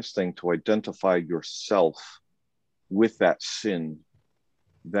heinous thing to identify yourself with that sin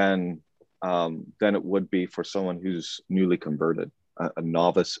than it would be for someone who's newly converted, a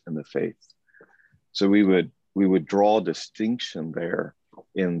novice in the faith. So we would draw a distinction there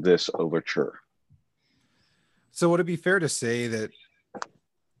in this overture. So would it be fair to say that,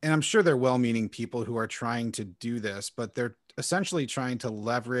 and I'm sure they're well-meaning people who are trying to do this, but they're essentially trying to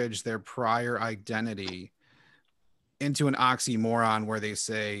leverage their prior identity into an oxymoron where they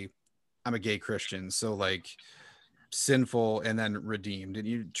say, I'm a gay Christian. So like sinful and then redeemed. And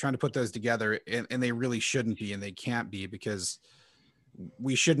you're trying to put those together, and they really shouldn't be, and they can't be, because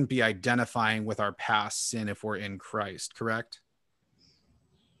we shouldn't be identifying with our past sin if we're in Christ, correct?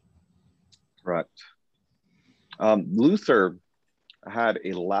 Correct. Luther had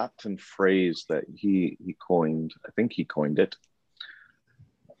a Latin phrase that he coined. I think he coined it.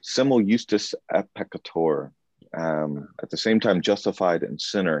 Simul justus et peccator. At the same time, justified and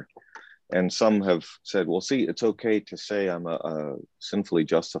sinner. And some have said, well, see, it's okay to say I'm a sinfully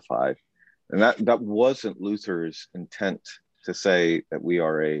justified. And that wasn't Luther's intent, to say that we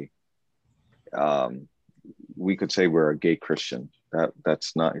are we could say we're a gay Christian.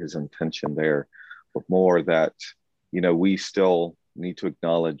 That's not his intention there, but more that, you know, we still need to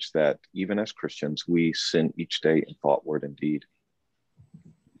acknowledge that even as Christians, we sin each day in thought, word, and deed.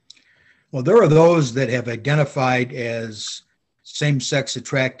 Well, there are those that have identified as same-sex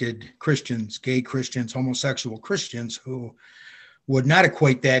attracted Christians, gay Christians, homosexual Christians, who would not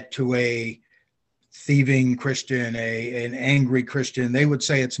equate that to a thieving Christian, an angry Christian. They would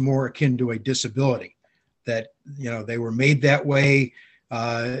say it's more akin to a disability, that, you know, they were made that way.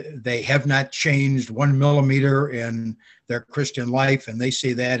 They have not changed 1 millimeter in their Christian life, and they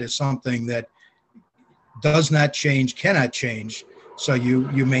see that as something that does not change, cannot change. So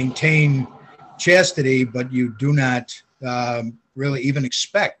you maintain chastity, but you do not really even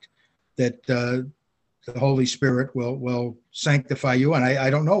expect that the Holy Spirit will sanctify you. And I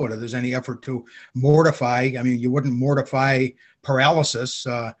don't know whether there's any effort to mortify. I mean, you wouldn't mortify paralysis.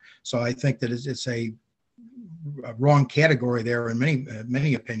 So I think that it's a wrong category there in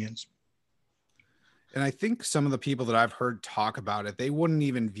many opinions. And I think some of the people that I've heard talk about it, they wouldn't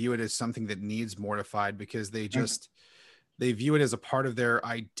even view it as something that needs mortified, because they they view it as a part of their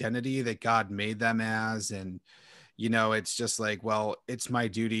identity that God made them as. And, it's just like, well, it's my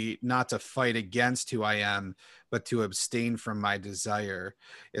duty not to fight against who I am, but to abstain from my desire,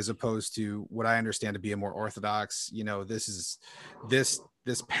 as opposed to what I understand to be a more orthodox,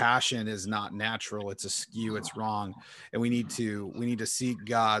 this passion is not natural. It's askew, it's wrong. And we need to seek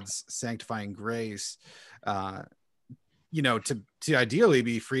God's sanctifying grace, to ideally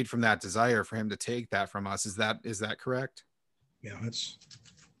be freed from that desire for him to take that from us. Is that correct? Yeah,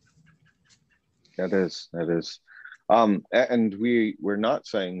 that is. And we're not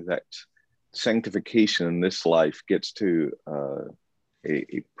saying that sanctification in this life gets to a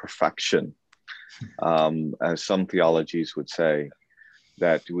perfection, as some theologies would say,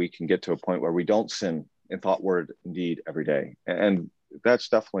 that we can get to a point where we don't sin in thought, word, and deed every day. And that's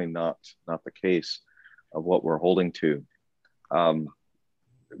definitely not the case of what we're holding to.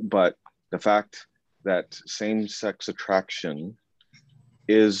 But the fact that same-sex attraction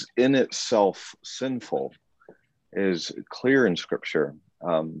is in itself sinful is clear in Scripture.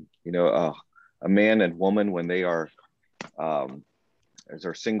 A man and woman, when they are as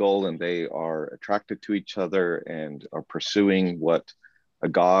they're single and they are attracted to each other and are pursuing what a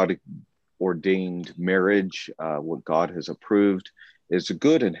God ordained marriage, what God has approved, is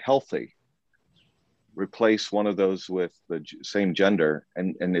good and healthy. Replace one of those with the same gender,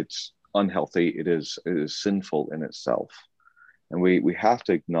 and it's unhealthy. It is sinful in itself. And we have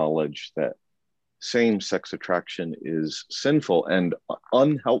to acknowledge that same-sex attraction is sinful and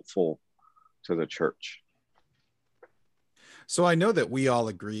unhelpful to the church. So I know that we all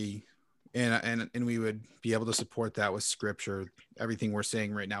agree, and we would be able to support that with Scripture. Everything we're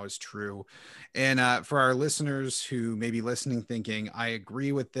saying right now is true. And for our listeners who may be listening thinking, I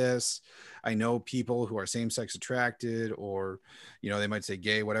agree with this. I know people who are same-sex attracted, or, they might say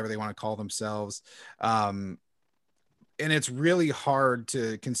gay, whatever they want to call themselves. And it's really hard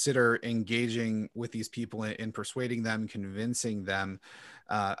to consider engaging with these people and persuading them, convincing them.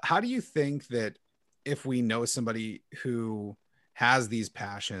 How do you think that if we know somebody who has these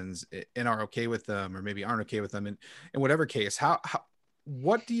passions and are okay with them, or maybe aren't okay with them, in whatever case,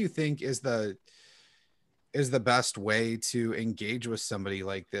 what do you think is the best way to engage with somebody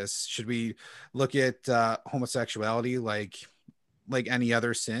like this? Should we look at homosexuality like any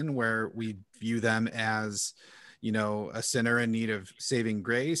other sin, where we view them as a sinner in need of saving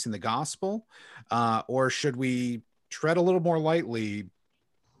grace in the gospel? Or should we tread a little more lightly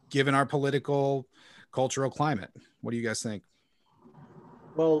given our political, cultural climate? What do you guys think?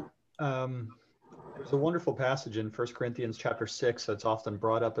 Well, there's a wonderful passage in 1 Corinthians chapter 6 that's often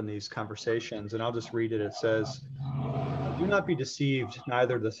brought up in these conversations, and I'll just read it. It says, "Do not be deceived,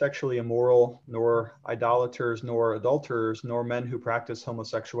 neither the sexually immoral, nor idolaters, nor adulterers, nor men who practice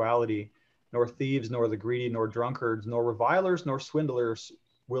homosexuality, nor thieves, nor the greedy, nor drunkards, nor revilers, nor swindlers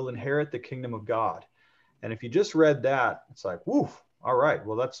will inherit the kingdom of God." And if you just read that, it's like, woof, all right,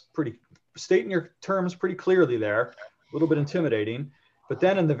 well, that's pretty, stating your terms pretty clearly there, a little bit intimidating. But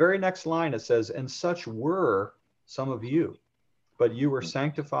then in the very next line, it says, "And such were some of you, but you were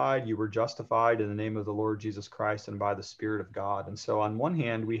sanctified, you were justified in the name of the Lord Jesus Christ and by the Spirit of God." And so on one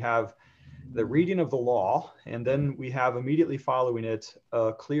hand, we have the reading of the law, and then we have immediately following it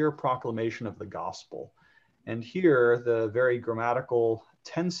a clear proclamation of the gospel. And here, the very grammatical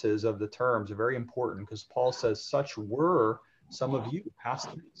tenses of the terms are very important, because Paul says, "Such were some of you," past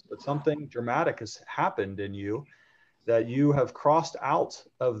tense, but something dramatic has happened in you, that you have crossed out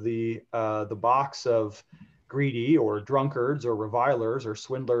of the box of greedy or drunkards or revilers or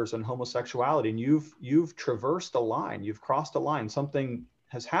swindlers and homosexuality, and you've traversed a line, you've crossed a line. Something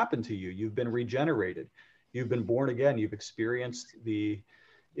has happened to you. You've been regenerated. You've been born again. You've experienced the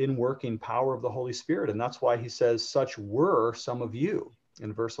in-working power of the Holy Spirit. And that's why he says, "Such were some of you"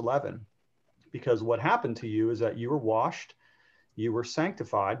 in verse 11, because what happened to you is that you were washed, you were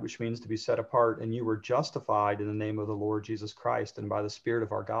sanctified, which means to be set apart, and you were justified in the name of the Lord Jesus Christ and by the Spirit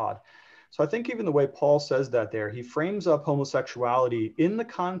of our God. So I think even the way Paul says that there, he frames up homosexuality in the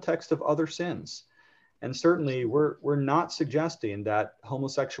context of other sins. And certainly we're not suggesting that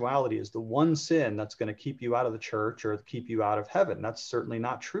homosexuality is the one sin that's going to keep you out of the church or keep you out of heaven. That's certainly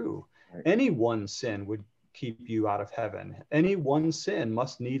not true. Right. Any one sin would keep you out of heaven. Any one sin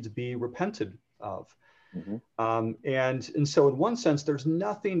must needs be repented of. Mm-hmm. And so in one sense, there's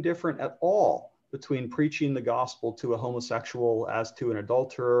nothing different at all between preaching the gospel to a homosexual as to an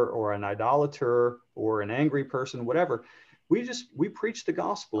adulterer or an idolater or an angry person, whatever. We preach the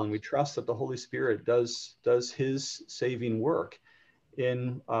gospel, and we trust that the Holy Spirit does his saving work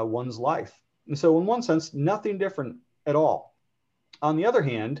in one's life. And so in one sense, nothing different at all. On the other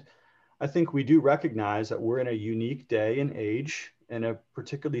hand, I think we do recognize that we're in a unique day and age, in a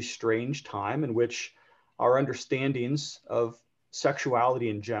particularly strange time in which our understandings of sexuality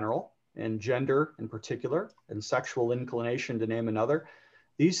in general and gender in particular and sexual inclination, to name another,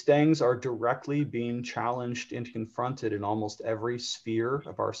 these things are directly being challenged and confronted in almost every sphere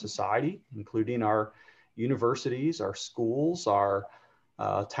of our society, including our universities, our schools, our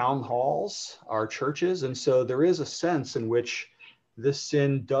town halls, our churches. And so there is a sense in which this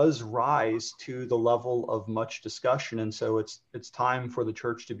sin does rise to the level of much discussion. And so it's time for the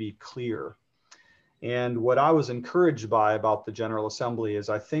church to be clear. And what I was encouraged by about the General Assembly is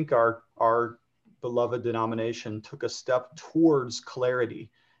I think our beloved denomination took a step towards clarity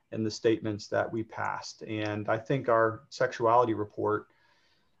in the statements that we passed. And I think our sexuality report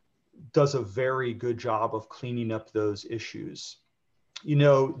does a very good job of cleaning up those issues. You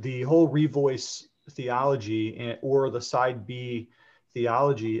know, the whole revoice theology or the side B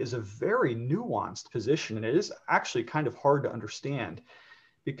theology is a very nuanced position, and it is actually kind of hard to understand,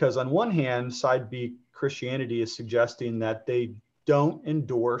 because on one hand, side B Christianity is suggesting that they don't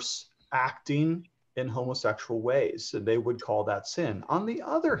endorse acting in homosexual ways, and they would call that sin. On the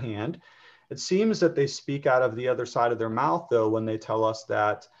other hand, it seems that they speak out of the other side of their mouth, though, when they tell us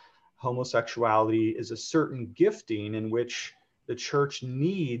that homosexuality is a certain gifting in which the church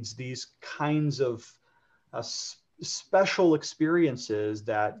needs these kinds of special experiences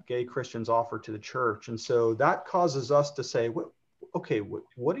that gay Christians offer to the church. And so that causes us to say, okay,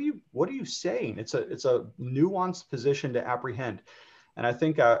 what are you saying? It's a nuanced position to apprehend. And I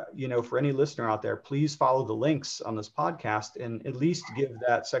think, for any listener out there, please follow the links on this podcast and at least give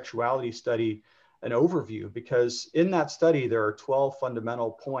that sexuality study an overview, because in that study, there are 12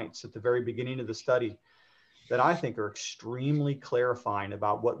 fundamental points at the very beginning of the study that I think are extremely clarifying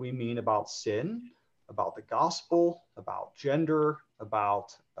about what we mean about sin, about the gospel, about gender,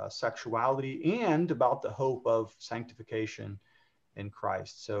 about sexuality, and about the hope of sanctification in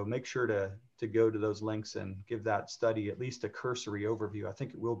Christ. So make sure to go to those links and give that study at least a cursory overview. I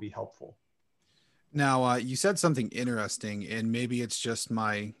think it will be helpful. Now, you said something interesting, and maybe it's just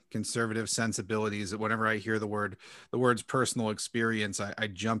my conservative sensibilities that whenever I hear the words personal experience, I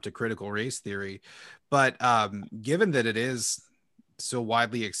jump to critical race theory. But given that it is so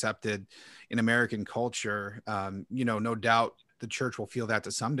widely accepted in American culture, no doubt the church will feel that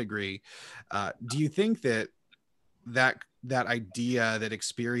to some degree. Do you think that idea that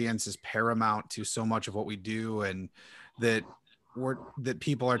experience is paramount to so much of what we do, and that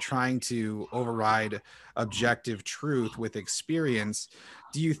people are trying to override objective truth with experience,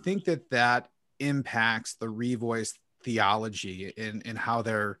 do you think that impacts the revoice theology in how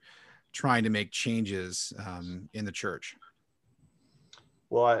they're trying to make changes in the church?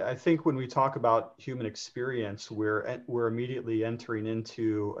 Well, I think when we talk about human experience, we're immediately entering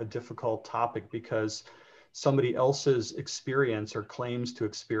into a difficult topic, because somebody else's experience or claims to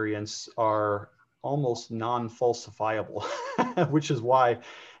experience are almost non-falsifiable, which is why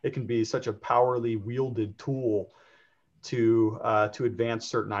it can be such a powerfully wielded tool to advance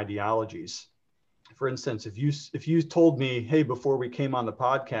certain ideologies. For instance, if you told me, hey, before we came on the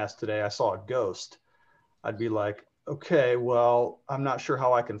podcast today, I saw a ghost, I'd be like, okay, well, I'm not sure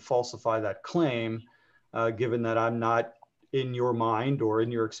how I can falsify that claim, given that I'm not in your mind or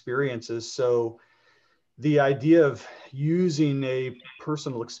in your experiences. So the idea of using a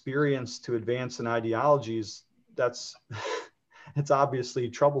personal experience to advance an ideology it's obviously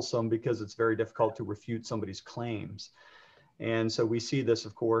troublesome, because it's very difficult to refute somebody's claims. And so we see this,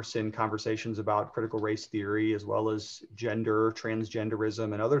 of course, in conversations about critical race theory, as well as gender,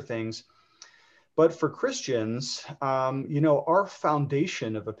 transgenderism, and other things. But for Christians, our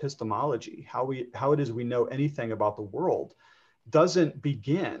foundation of epistemology, how it is we know anything about the world, doesn't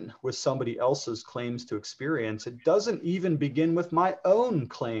begin with somebody else's claims to experience. It doesn't even begin with my own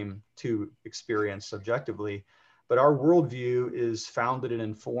claim to experience subjectively, but our worldview is founded and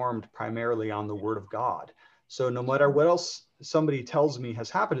informed primarily on the Word of God. So no matter what else somebody tells me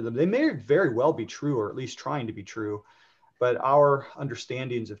has happened to them, they may very well be true, or at least trying to be true, but our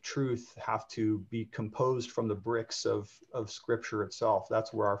understandings of truth have to be composed from the bricks of Scripture itself.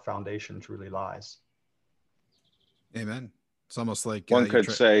 That's where our foundation truly lies. Amen. It's almost like one could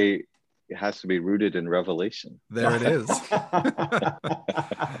say it has to be rooted in revelation. There it is.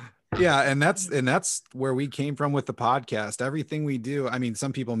 Yeah, and that's where we came from with the podcast. Everything we do, I mean,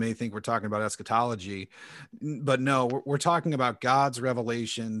 some people may think we're talking about eschatology, but no, we're talking about God's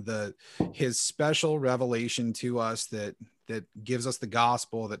revelation, his special revelation to us that gives us the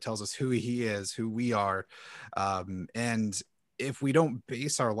gospel, that tells us who he is, who we are. And if we don't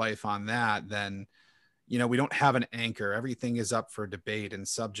base our life on that, then we don't have an anchor. Everything is up for debate and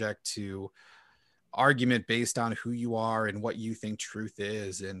subject to argument based on who you are and what you think truth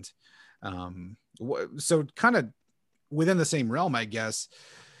is. And so kind of within the same realm, I guess,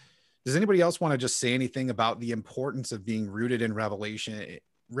 does anybody else want to just say anything about the importance of being rooted in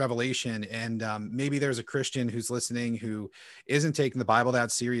revelation? And maybe there's a Christian who's listening who isn't taking the Bible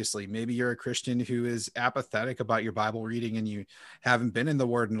that seriously. Maybe you're a Christian who is apathetic about your Bible reading and you haven't been in the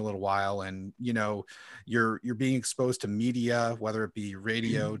Word in a little while, and you're being exposed to media, whether it be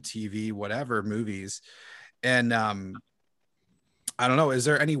radio, TV, whatever, movies. And I don't know, is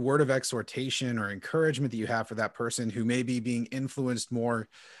there any word of exhortation or encouragement that you have for that person who may be being influenced more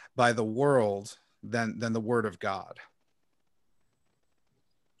by the world than the Word of God?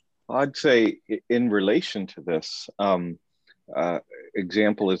 I'd say in relation to this,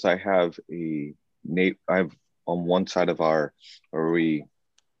 example is I have on one side of where we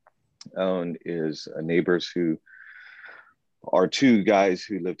own is neighbors who are two guys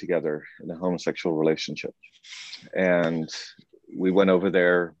who live together in a homosexual relationship. And we went over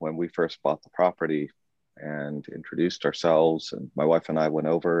there when we first bought the property and introduced ourselves. And my wife and I went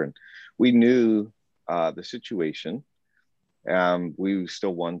over, and we knew the situation. We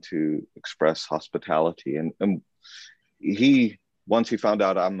still want to express hospitality. And he, once he found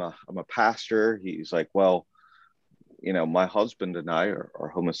out I'm a pastor, he's like, well, my husband and I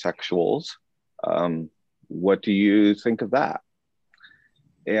are homosexuals. What do you think of that?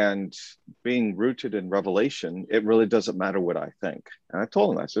 And being rooted in revelation, it really doesn't matter what I think. And I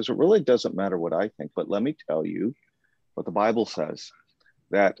told him, I says, it really doesn't matter what I think, but let me tell you what the Bible says,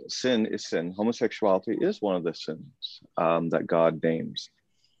 that sin is sin. Homosexuality is one of the sins that God names.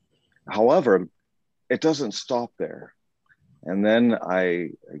 However, it doesn't stop there. And then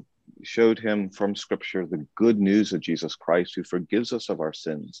I showed him from Scripture the good news of Jesus Christ, who forgives us of our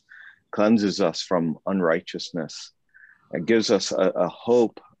sins, cleanses us from unrighteousness, and gives us a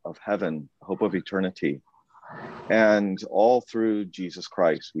hope of heaven, a hope of eternity. And all through Jesus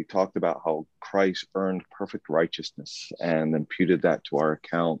Christ, we talked about how Christ earned perfect righteousness and imputed that to our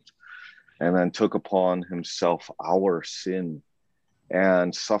account, and then took upon himself our sin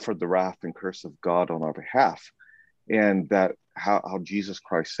and suffered the wrath and curse of God on our behalf. And that how Jesus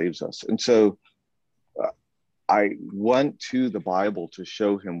Christ saves us. And so I went to the Bible to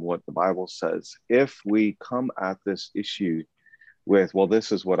show him what the Bible says. If we come at this issue with, well,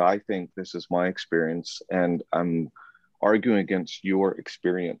 this is what I think, this is my experience, and I'm arguing against your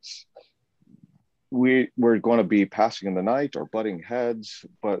experience, we're going to be passing in the night or butting heads,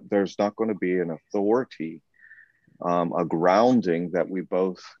 but there's not going to be an authority, a grounding that we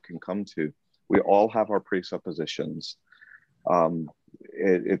both can come to. We all have our presuppositions.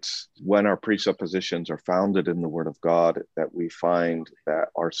 It's when our presuppositions are founded in the Word of God that we find that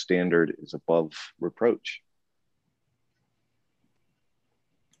our standard is above reproach.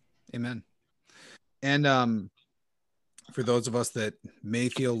 Amen. And for those of us that may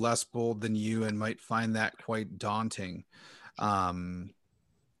feel less bold than you and might find that quite daunting, can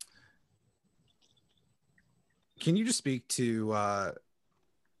you just speak to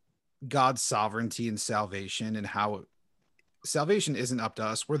God's sovereignty and salvation, and how salvation isn't up to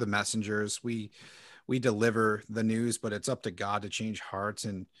us? We're the messengers. We deliver the news, but it's up to God to change hearts,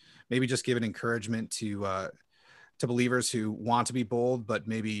 and maybe just give an encouragement to believers who want to be bold, but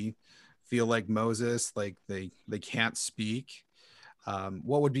maybe feel like Moses, like they can't speak.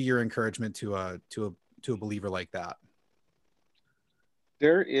 What would be your encouragement to a believer like that?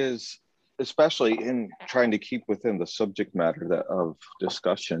 There is, especially in trying to keep within the subject matter of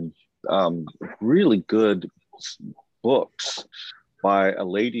discussion, really good books by a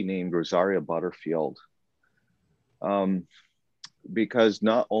lady named Rosaria Butterfield, because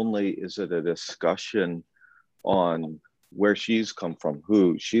not only is it a discussion on where she's come from,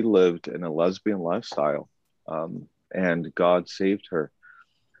 who she lived in a lesbian lifestyle, and God saved her,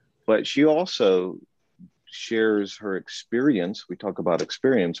 but she also shares her experience. We talk about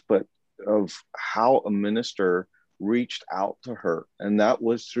experience, but of how a minister reached out to her, and that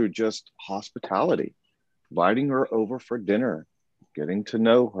was through just hospitality, inviting her over for dinner, getting to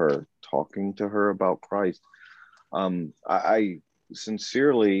know her, talking to her about Christ. I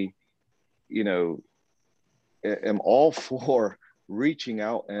sincerely, am all for reaching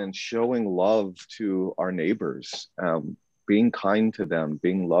out and showing love to our neighbors, being kind to them,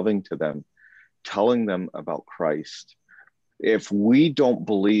 being loving to them, telling them about Christ. If we don't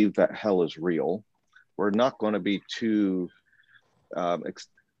believe that hell is real, we're not going to be too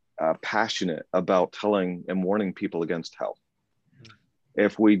passionate about telling and warning people against hell.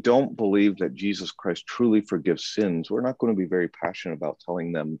 If we don't believe that Jesus Christ truly forgives sins, we're not going to be very passionate about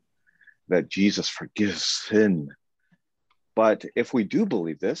telling them that Jesus forgives sin. But if we do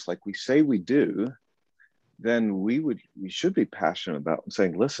believe this, like we say we do, then we should be passionate about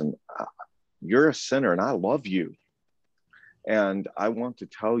saying, listen, you're a sinner and I love you. And I want to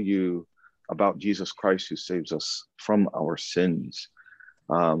tell you about Jesus Christ who saves us from our sins.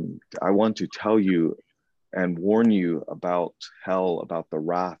 I want to tell you and warn you about hell, about the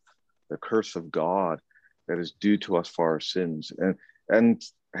wrath, the curse of God that is due to us for our sins. And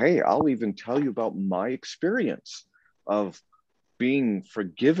hey, I'll even tell you about my experience of being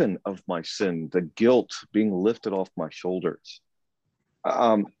forgiven of my sin, the guilt being lifted off my shoulders.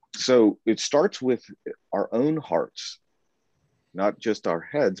 So it starts with our own hearts, not just our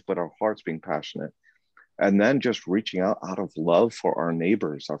heads, but our hearts being passionate. And then just reaching out of love for our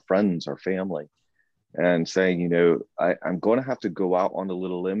neighbors, our friends, our family, and saying, I'm going to have to go out on a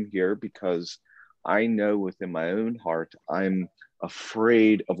little limb here because I know within my own heart, I'm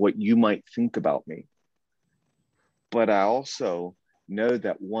afraid of what you might think about me. But I also know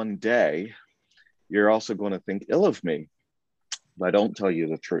that one day you're also going to think ill of me if I don't tell you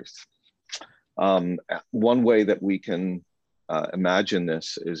the truth. One way that we can imagine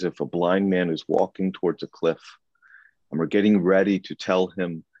this is if a blind man is walking towards a cliff and we're getting ready to tell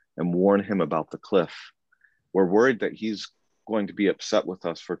him and warn him about the cliff. We're worried that he's going to be upset with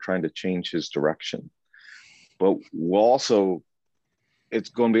us for trying to change his direction. But it's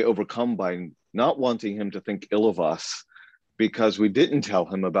going to be overcome by not wanting him to think ill of us because we didn't tell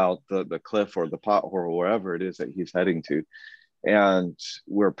him about the cliff or the pothole or wherever it is that he's heading to. And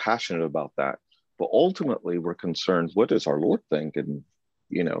we're passionate about that. But ultimately, we're concerned, what does our Lord think? And,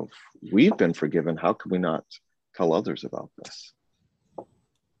 we've been forgiven. How can we not tell others about this?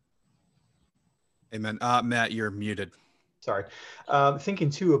 Amen. Matt, you're muted. Sorry. Thinking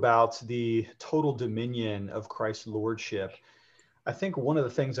too about the total dominion of Christ's lordship. I think one of the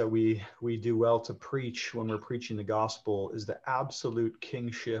things that we do well to preach when we're preaching the gospel is the absolute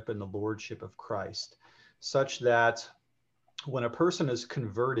kingship and the lordship of Christ, such that when a person is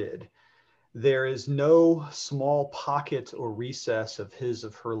converted, there is no small pocket or recess of his,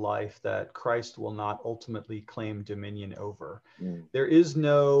 of her life that Christ will not ultimately claim dominion over. There is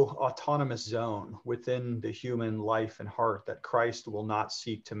no autonomous zone within the human life and heart that Christ will not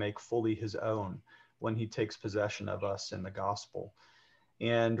seek to make fully his own when he takes possession of us in the gospel.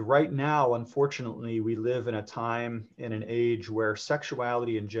 And right now, unfortunately, we live in a time, in an age where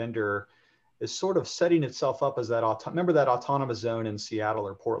sexuality and gender is sort of setting itself up as that, remember that autonomous zone in Seattle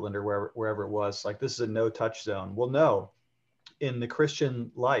or Portland or wherever it was, like this is a no-touch zone. Well, no, in the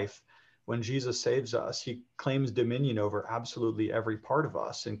Christian life, when Jesus saves us, he claims dominion over absolutely every part of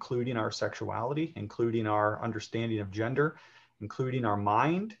us, including our sexuality, including our understanding of gender, including our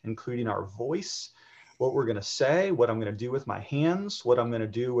mind, including our voice, what we're going to say, what I'm going to do with my hands, what I'm going to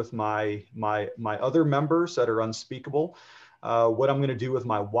do with my other members that are unspeakable, what I'm going to do with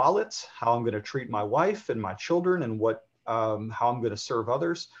my wallet, how I'm going to treat my wife and my children, and how I'm going to serve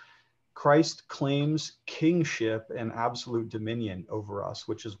others. Christ claims kingship and absolute dominion over us,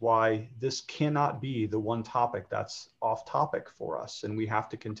 which is why this cannot be the one topic that's off topic for us. And we have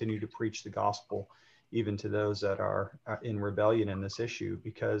to continue to preach the gospel even to those that are in rebellion in this issue,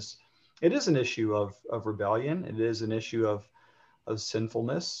 because it is an issue of rebellion. It is an issue of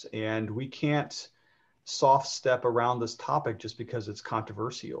sinfulness, and we can't soft step around this topic just because it's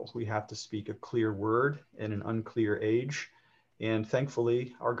controversial. We have to speak a clear word in an unclear age. And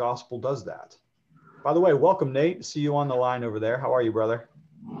thankfully, our gospel does that. By the way, welcome, Nate. See you on the line over there. How are you, brother?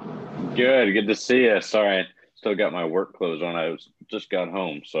 Good to see you. Sorry, I still got my work clothes on. I just got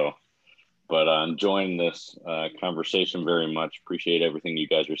home, but I'm enjoying this conversation very much. Appreciate everything you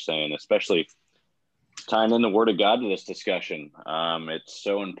guys are saying, especially tying in the Word of God to this discussion. It's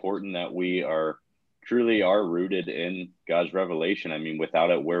so important that we truly are rooted in God's revelation. I mean,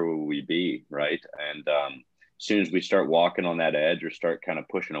 without it, where would we be, right? And as soon as we start walking on that edge or start kind of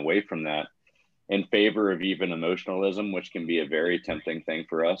pushing away from that in favor of even emotionalism, which can be a very tempting thing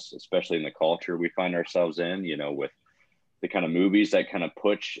for us, especially in the culture we find ourselves in, with the kind of movies that kind of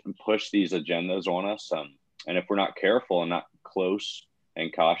push these agendas on us. And if we're not careful and not close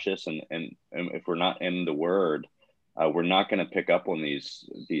and cautious, and if we're not in the Word, we're not going to pick up on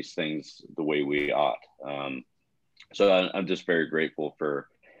these things the way we ought. So I'm just very grateful for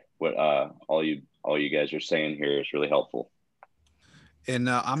what all you guys are saying here. Is really helpful. And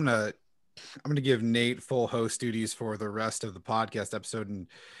I'm gonna give Nate full host duties for the rest of the podcast episode, and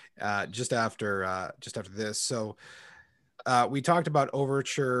just after this. So we talked about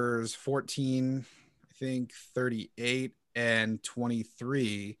overtures 14, I think 38 and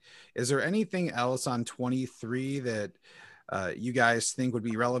 23. Is there anything else on 23 that you guys think would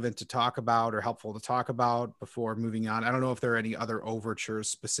be relevant to talk about or helpful to talk about before moving on? I don't know if there are any other overtures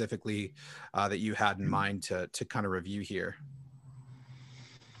specifically that you had in mind to kind of review here.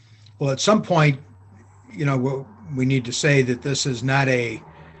 Well, at some point, we need to say that this is not a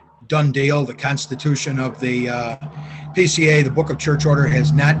done deal. The Constitution of the PCA, the Book of Church Order,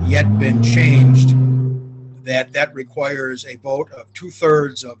 has not yet been changed. That requires a vote of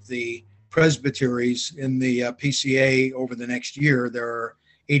 2/3 of the presbyteries in the PCA over the next year. There are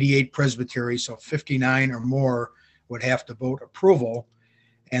 88 presbyteries, so 59 or more would have to vote approval.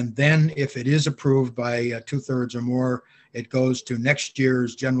 And then if it is approved by 2/3 or more, it goes to next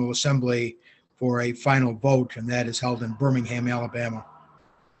year's General Assembly for a final vote, and that is held in Birmingham, Alabama.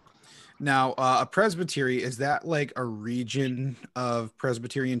 Now, a presbytery, is that like a region of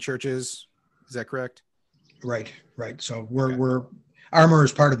Presbyterian churches? Is that correct? Right. So we're Armor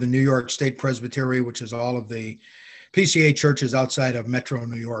is part of the New York State Presbytery, which is all of the PCA churches outside of Metro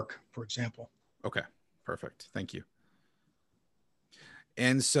New York, for example. Okay, perfect. Thank you.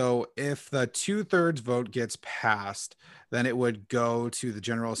 And so if the 2/3 vote gets passed, then it would go to the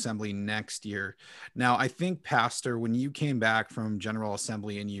General Assembly next year. Now, I think, Pastor, when you came back from General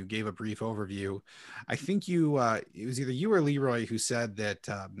Assembly and you gave a brief overview, I think it was either you or Leroy who said that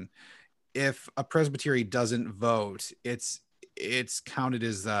if a presbytery doesn't vote, it's counted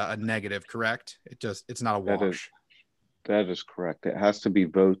as a negative, correct? It's not a wash. That is correct. It has to be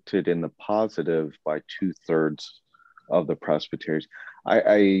voted in the positive by 2/3 of the presbyteries.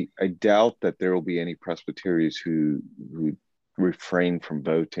 I doubt that there will be any presbyteries who refrain from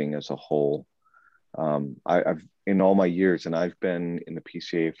voting as a whole. I've in all my years, and I've been in the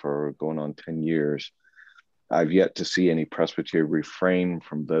PCA for going on 10 years, I've yet to see any presbytery refrain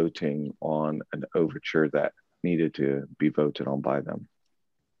from voting on an overture that needed to be voted on by them.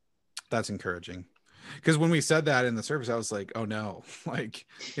 That's encouraging. Because when we said that in the service, I was like, oh no, like,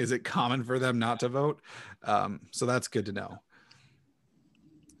 is it common for them not to vote? So that's good to know.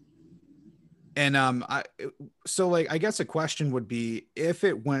 And I guess a question would be, if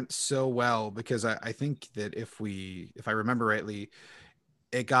it went so well, because I think that if I remember rightly,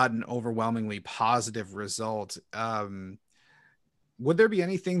 it got an overwhelmingly positive result. Would there be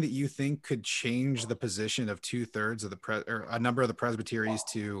anything that you think could change the position of 2/3 of or a number of the presbyteries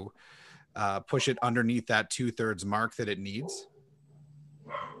to push it underneath that 2/3 mark that it needs?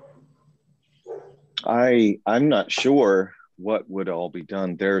 I'm not sure what would all be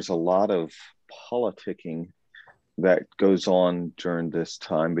done. There's a lot of politicking that goes on during this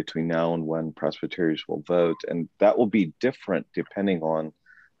time between now and when presbyteries will vote, and that will be different depending on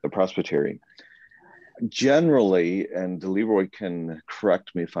the presbytery. Generally, and Leroy can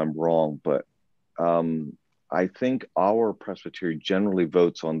correct me if I'm wrong, but I think our presbytery generally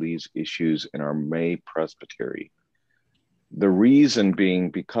votes on these issues in our May presbytery. The reason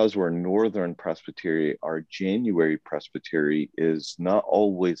being, because we're Northern Presbytery, our January presbytery is not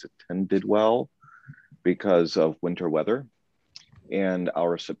always attended well because of winter weather. And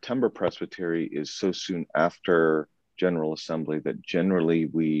our September presbytery is so soon after General Assembly that generally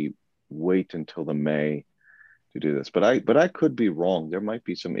we wait until the May to do this. But I could be wrong. There might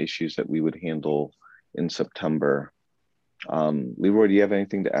be some issues that we would handle in September. Leroy, do you have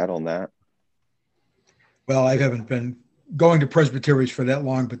anything to add on that? Well, I haven't been going to presbyteries for that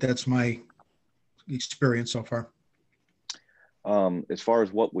long, but that's my experience so far. As far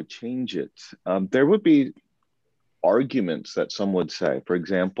as what would change it, there would be arguments that some would say. For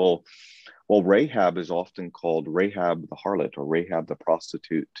example, well, Rahab is often called Rahab the harlot or Rahab the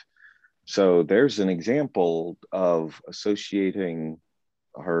prostitute. So there's an example of associating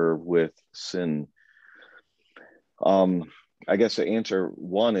her with sin. I guess the answer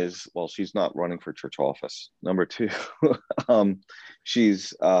one is, well, she's not running for church office. Number two,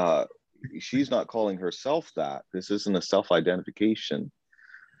 she's not calling herself that. This isn't a self-identification.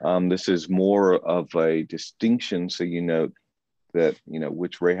 This is more of a distinction, so you know that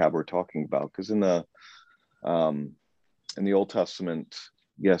which Rahab we're talking about. Because in the Old Testament,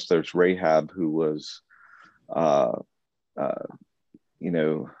 yes, there's Rahab who was, the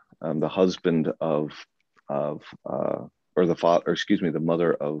husband of or the father, or excuse me, the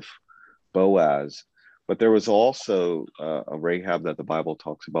mother of Boaz. But there was also a Rahab that the Bible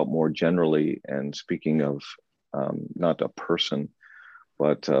talks about more generally, and speaking of not a person,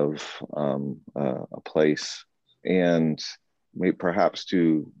 but of a place, and perhaps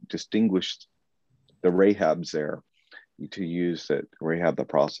to distinguish the Rahabs there, to use that Rahab the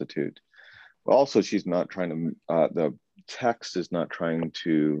prostitute. But also, she's not trying to, the text is not trying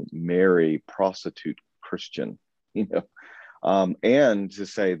to marry prostitute Christian, and to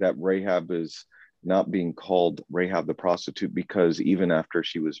say that Rahab is not being called Rahab the prostitute, because even after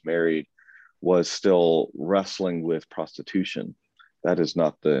she was married, was still wrestling with prostitution. That is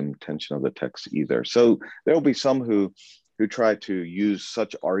not the intention of the text either. So there will be some who try to use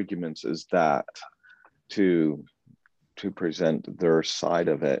such arguments as that to present their side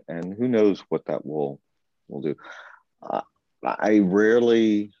of it, and who knows what that will do. I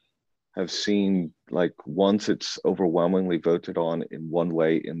rarely have seen, like, once it's overwhelmingly voted on in one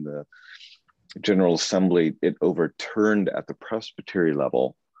way in the General Assembly, it overturned at the presbytery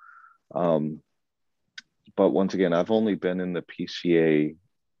level. But once again, I've only been in the PCA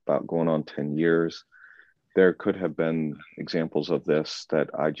about going on 10 years. There could have been examples of this that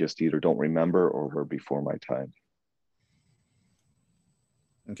I just either don't remember or were before my time.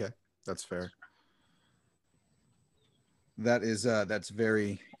 Okay, that's fair. That is that's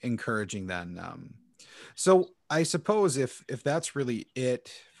very encouraging then. So I suppose if that's really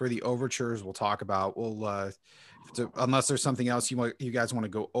it for the overtures, we'll talk about. Unless there's something else you guys want to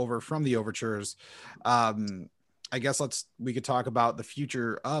go over from the overtures, I guess we could talk about the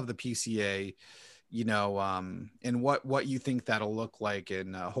future of the PCA, and what you think that'll look like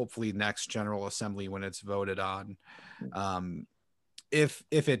in hopefully next General Assembly when it's voted on. If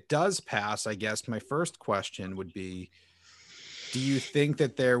it does pass, I guess my first question would be, do you think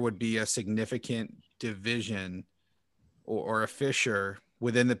that there would be a significant division or a fissure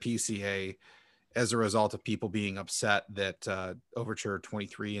within the PCA as a result of people being upset that Overture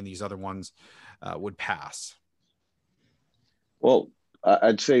 23 and these other ones would pass? Well,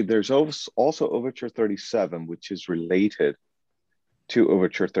 I'd say there's also Overture 37, which is related to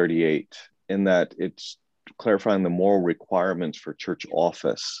Overture 38, in that it's clarifying the moral requirements for church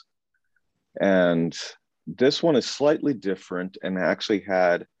office. And this one is slightly different and actually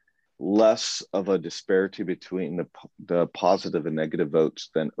had less of a disparity between the positive and negative votes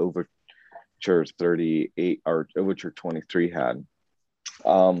than Overture 38 or Overture 23 had.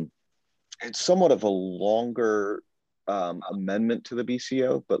 It's somewhat of a longer amendment to the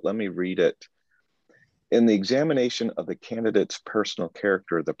BCO, but let me read it. In the examination of the candidate's personal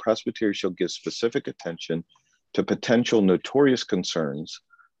character, the presbytery shall give specific attention to potential notorious concerns,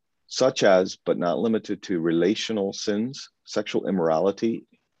 such as, but not limited to, relational sins, sexual immorality,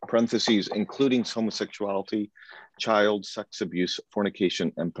 parentheses, including homosexuality, child sex abuse,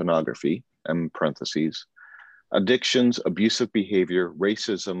 fornication, and pornography, and parentheses, addictions, abusive behavior,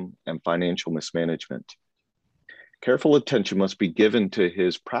 racism, and financial mismanagement. Careful attention must be given to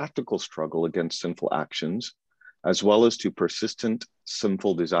his practical struggle against sinful actions, as well as to persistent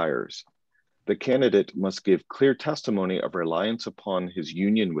sinful desires. The candidate must give clear testimony of reliance upon his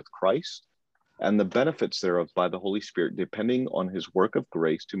union with Christ and the benefits thereof by the Holy Spirit, depending on his work of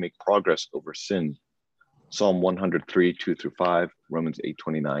grace to make progress over sin. Psalm 103, 2-5, Romans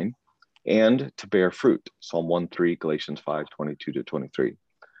 8:29, and to bear fruit. Psalm 1:3, Galatians 5:22-23.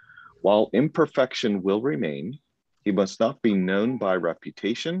 While imperfection will remain, he must not be known by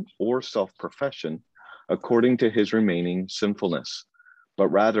reputation or self-profession according to his remaining sinfulness, but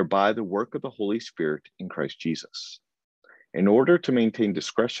rather by the work of the Holy Spirit in Christ Jesus. In order to maintain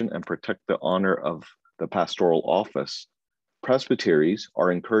discretion and protect the honor of the pastoral office, presbyteries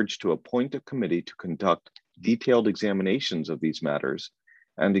are encouraged to appoint a committee to conduct detailed examinations of these matters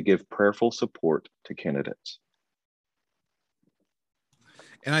and to give prayerful support to candidates.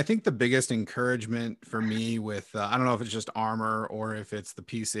 And I think the biggest encouragement for me with, I don't know if it's just Armor or if it's the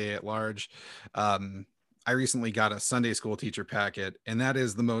PCA at large, I recently got a Sunday school teacher packet, and that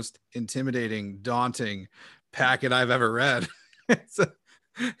is the most intimidating, daunting packet I've ever read. I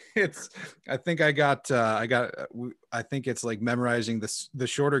think it's like memorizing the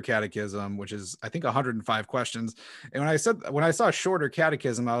shorter catechism, which is, I think, 105 questions. And when I saw shorter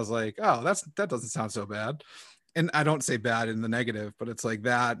catechism, I was like, oh, that doesn't sound so bad. And I don't say bad in the negative, but it's like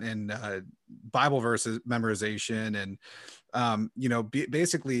that, and Bible verses memorization, and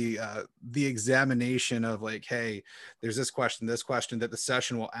basically the examination of, like, hey, there's this question that the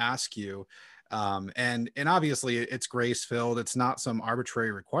session will ask you, and obviously it's grace filled. It's not some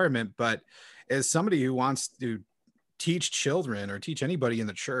arbitrary requirement, but as somebody who wants to teach children or teach anybody in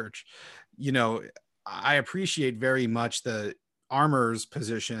the church, I appreciate very much the Armor's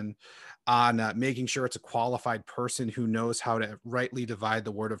position on making sure it's a qualified person who knows how to rightly divide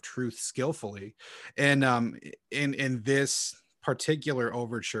the word of truth skillfully. And in this particular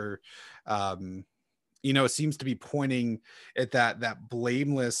overture, it seems to be pointing at that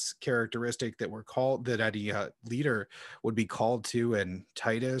blameless characteristic that any leader would be called to in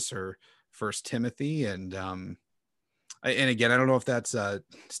Titus or First Timothy. And again, I don't know if that's a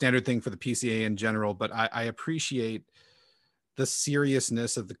standard thing for the PCA in general, but I appreciate the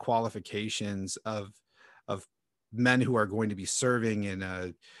seriousness of the qualifications of men who are going to be serving in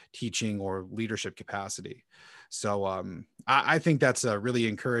a teaching or leadership capacity. So I think that's a really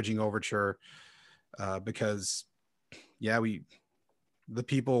encouraging overture, because the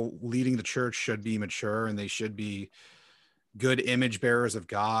people leading the church should be mature, and they should be good image bearers of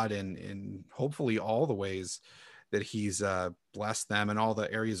God, and hopefully all the ways that he's blessed them in all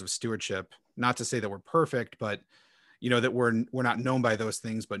the areas of stewardship. Not to say that we're perfect, but that we're not known by those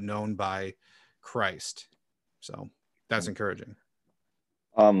things, but known by Christ. So that's encouraging.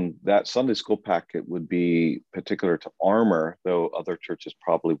 That Sunday school packet would be particular to Armor, though other churches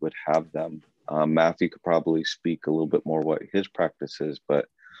probably would have them. Matthew could probably speak a little bit more what his practice is, but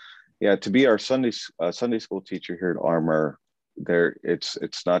yeah, to be our Sunday school teacher here at Armor,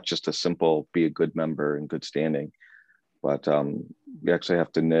 it's not just a simple be a good member in good standing, but you actually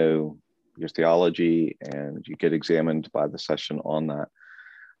have to know your theology, and you get examined by the session on that.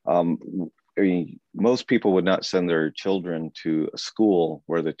 Most people would not send their children to a school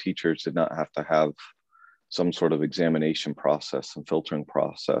where the teachers did not have to have some sort of examination process and filtering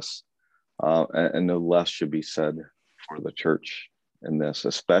process. And no less should be said for the church in this,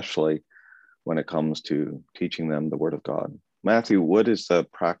 especially when it comes to teaching them the Word of God. Matthew, what is the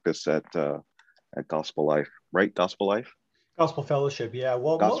practice at Gospel Life, right? Gospel Life? Gospel Fellowship, yeah.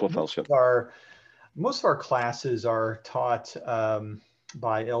 Well, Gospel Fellowship. Most of our classes are taught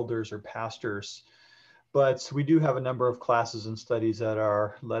by elders or pastors, but we do have a number of classes and studies that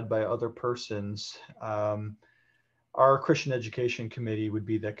are led by other persons. Our Christian Education Committee would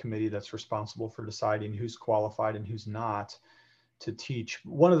be the committee that's responsible for deciding who's qualified and who's not to teach.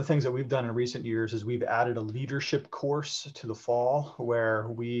 One of the things that we've done in recent years is we've added a leadership course to the fall, where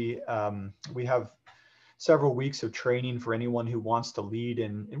we have several weeks of training for anyone who wants to lead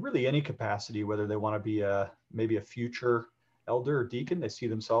in really any capacity, whether they want to be maybe a future elder or deacon, they see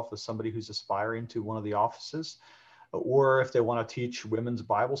themselves as somebody who's aspiring to one of the offices, or if they want to teach women's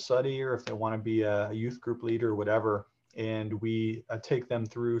Bible study, or if they want to be a youth group leader or whatever. And we take them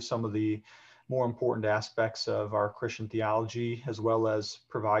through some of the more important aspects of our Christian theology, as well as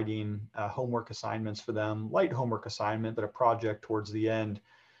providing homework assignments for them, light homework assignment, but a project towards the end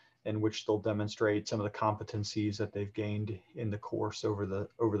in which they'll demonstrate some of the competencies that they've gained in the course over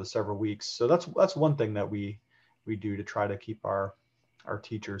the several weeks. So that's one thing that we do to try to keep our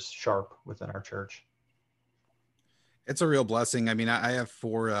teachers sharp within our church. It's a real blessing. I mean, I have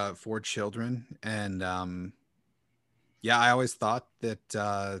four children, and I always thought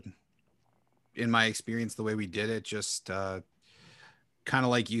that in my experience, the way we did it, just kind of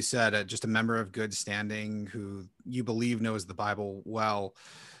like you said, just a member of good standing who you believe knows the Bible well,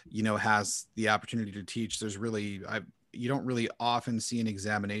 has the opportunity to teach. You don't really often see an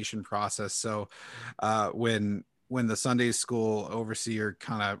examination process. So when the Sunday school overseer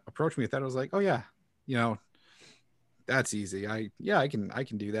kind of approached me with that, I was like, oh yeah, that's easy. I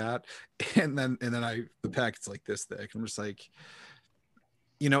can do that. And then the packet's like this thick. I'm just like,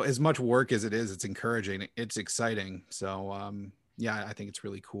 as much work as it is, it's encouraging. It's exciting. So I think it's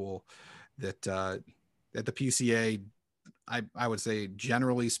really cool that at the PCA, I would say,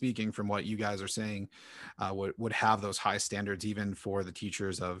 generally speaking, from what you guys are saying, would have those high standards even for the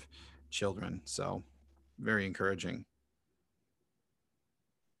teachers of children. So very encouraging.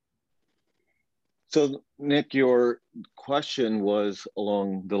 So Nick, your question was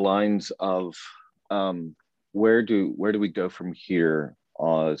along the lines of where do we go from here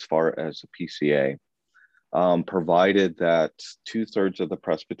as far as the PCA? Provided that 2/3 of the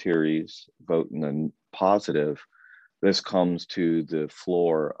presbyteries vote in the positive, this comes to the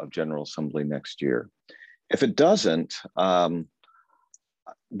floor of General Assembly next year. If it doesn't,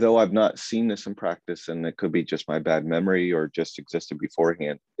 though I've not seen this in practice, and it could be just my bad memory or just existed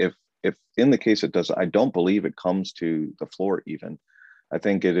beforehand, if in the case it does, I don't believe it comes to the floor even. I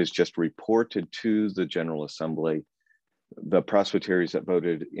think it is just reported to the General Assembly, the presbyteries that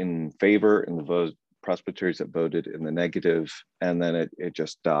voted in favor and the presbyteries that voted in the negative, and then it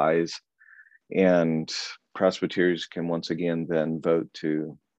just dies. And presbyteries can once again then vote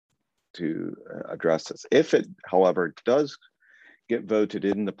to address this. If it, however, does get voted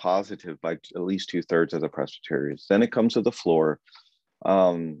in the positive by at least 2/3 of the presbyteries, then it comes to the floor.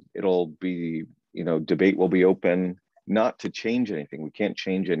 It'll be, debate will be open, not to change anything. We can't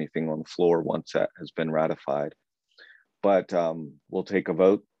change anything on the floor once that has been ratified, but we'll take a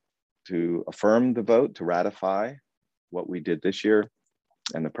vote to affirm the vote to ratify what we did this year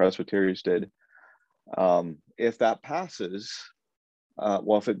and the presbyteries did. If that passes,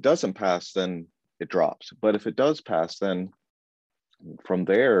 if it doesn't pass, then it drops. But if it does pass, then from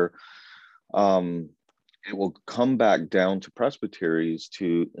there, it will come back down to presbyteries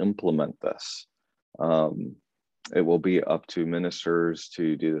to implement this. It will be up to ministers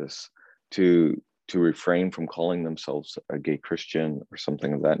to do this, to refrain from calling themselves a gay Christian or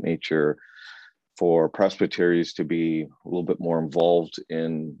something of that nature, for presbyteries to be a little bit more involved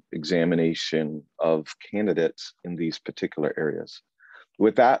in examination of candidates in these particular areas.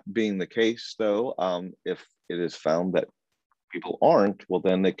 With that being the case, though, if it is found that people aren't, well,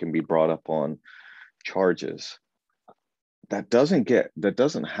 then they can be brought up on charges. That doesn't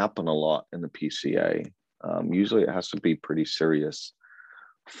happen a lot in the PCA. Usually it has to be pretty serious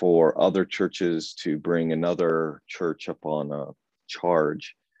for other churches to bring another church up on a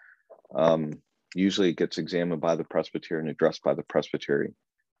charge. Usually it gets examined by the presbytery and addressed by the presbytery.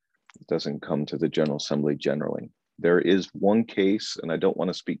 It doesn't come to the General Assembly generally. There is one case, and I don't want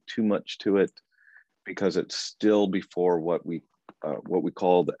to speak too much to it because it's still before what we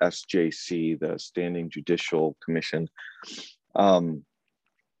call the SJC, the Standing Judicial Commission,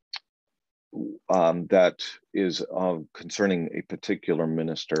 that is concerning a particular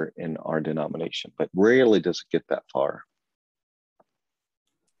minister in our denomination, but rarely does it get that far.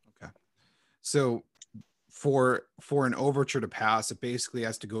 Okay. So for an overture to pass, it basically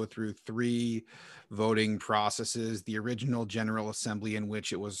has to go through 3 voting processes: the original General Assembly in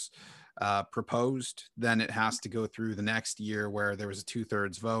which it was proposed, then it has to go through the next year where there was a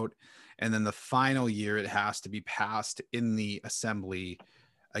 2/3 vote, and then the final year it has to be passed in the assembly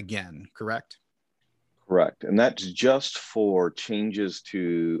again, correct? Correct. And that's just for changes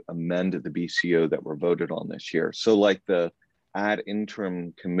to amend the BCO that were voted on this year. So like the ad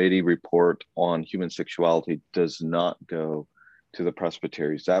interim committee report on human sexuality does not go to the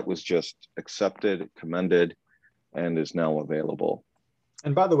presbyteries. That was just accepted, commended, and is now available.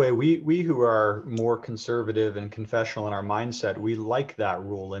 And by the way, we who are more conservative and confessional in our mindset, we like that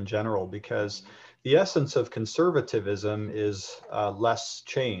rule in general, because the essence of conservatism is less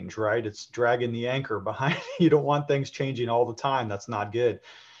change, right? It's dragging the anchor behind. You don't want things changing all the time. That's not good.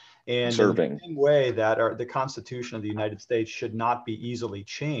 And Serving. in the same way that the Constitution of the United States should not be easily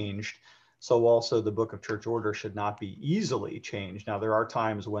changed, so also the Book of Church Order should not be easily changed. Now, there are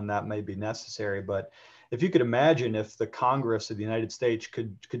times when that may be necessary, but if you could imagine if the Congress of the United States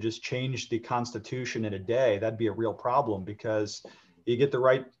could just change the Constitution in a day, that'd be a real problem, because you get the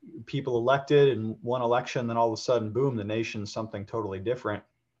right people elected in one election, then all of a sudden, boom, the nation's something totally different.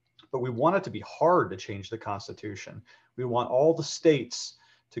 But we want it to be hard to change the Constitution. We want all the states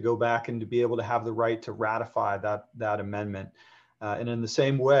to go back and to be able to have the right to ratify that amendment. And in the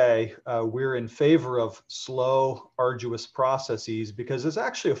same way, we're in favor of slow, arduous processes, because it's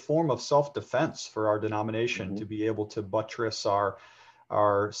actually a form of self-defense for our denomination to be able to buttress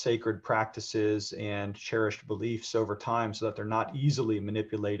our sacred practices and cherished beliefs over time so that they're not easily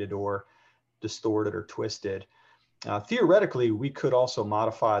manipulated or distorted or twisted. Theoretically, we could also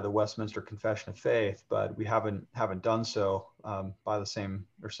modify the Westminster Confession of Faith, but we haven't done so by the same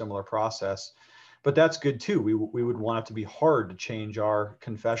or similar process. But that's good too. We would want it to be hard to change our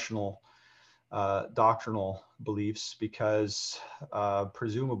confessional doctrinal beliefs, because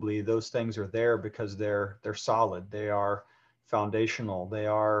presumably those things are there because they're solid. They are foundational. They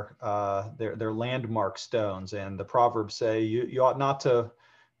are they're landmark stones. And the Proverbs say you ought not to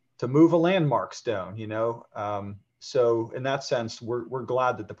move a landmark stone. So in that sense, we're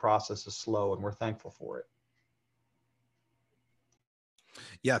glad that the process is slow, and we're thankful for it.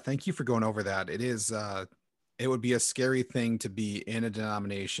 Yeah, thank you for going over that. It is, it would be a scary thing to be in a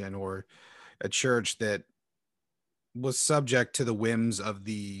denomination or a church that was subject to the whims of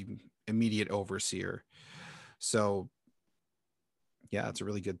the immediate overseer. So, yeah, it's a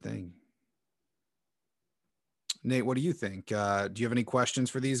really good thing. Nate, what do you think? Do you have any questions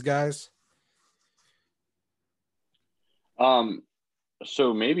for these guys?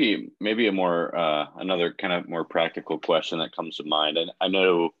 So maybe a more another kind of more practical question that comes to mind. And I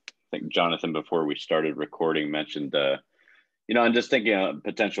think Jonathan, before we started recording, mentioned I'm just thinking of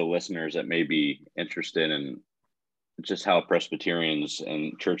potential listeners that may be interested in just how Presbyterians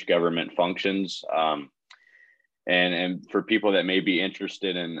and church government functions, and for people that may be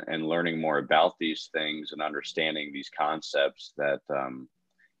interested in learning more about these things and understanding these concepts. That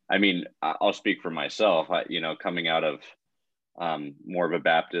I'll speak for myself. Coming out of more of a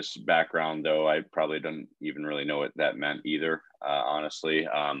Baptist background, though I probably don't even really know what that meant either. Honestly,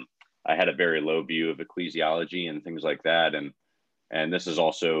 I had a very low view of ecclesiology and things like that. And this is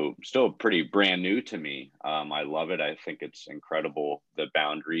also still pretty brand new to me. I love it. I think it's incredible, the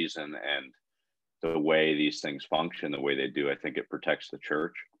boundaries and the way these things function, the way they do. I think it protects the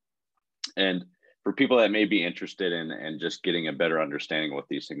church. And for people that may be interested in just getting a better understanding of what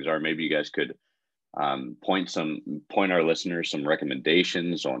these things are, maybe you guys could point our listeners some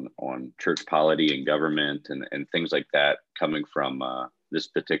recommendations on church polity and government and things like that coming from this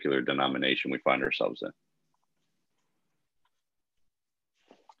particular denomination we find ourselves in.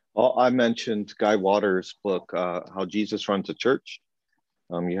 Well, I mentioned Guy Waters' book, How Jesus Runs a Church.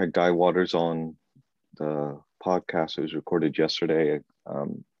 You had Guy Waters on the podcast that was recorded yesterday. I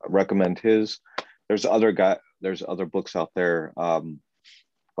recommend his. There's other books out there, but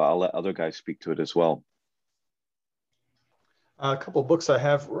I'll let other guys speak to it as well. A couple of books I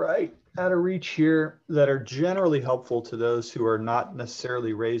have right out of reach here that are generally helpful to those who are not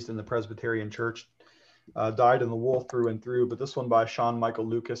necessarily raised in the Presbyterian Church. Dyed in the wool through and through, but this one by Sean Michael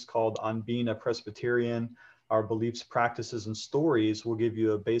Lucas called On Being a Presbyterian, Our Beliefs, Practices, and Stories will give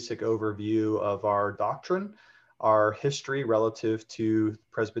you a basic overview of our doctrine, our history relative to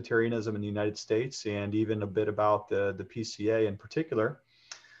Presbyterianism in the United States, and even a bit about the PCA in particular.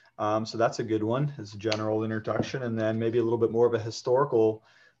 So that's a good one as a general introduction. And then maybe a little bit more of a historical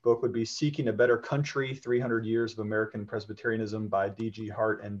book would be Seeking a Better Country, 300 Years of American Presbyterianism by D.G.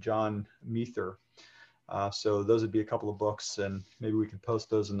 Hart and John Meether. So those would be a couple of books, and maybe we could post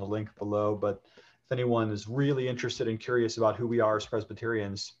those in the link below. But if anyone is really interested and curious about who we are as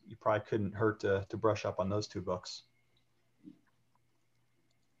Presbyterians, you probably couldn't hurt to brush up on those two books.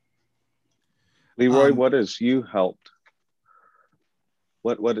 Leroy, what has you helped?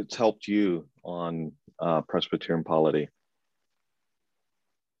 What it's helped you on Presbyterian polity?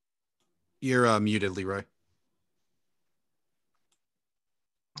 You're muted, Leroy.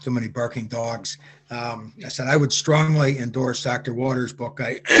 Too many barking dogs. I said I would strongly endorse Dr. Waters' book.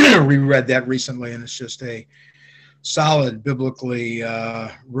 I reread that recently, and it's just a solid, biblically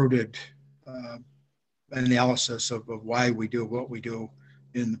rooted analysis of why we do what we do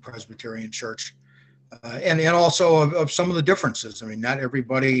in the Presbyterian Church, and also of some of the differences. I mean, not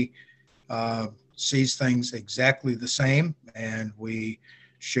everybody sees things exactly the same, and we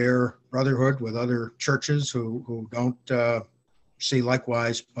share brotherhood with other churches who don't see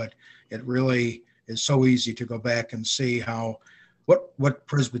likewise, but it really is so easy to go back and see what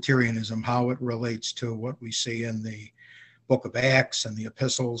Presbyterianism, how it relates to what we see in the book of Acts and the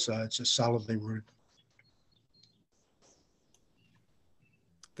epistles. It's just solidly rooted.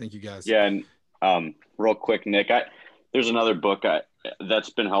 Thank you, guys. Yeah, and real quick, Nick, there's another book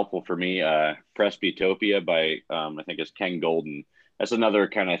that's been helpful for me, Presbytopia by I think it's Ken Golden. That's another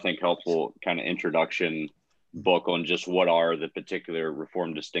kind of, I think, helpful kind of introduction book on just what are the particular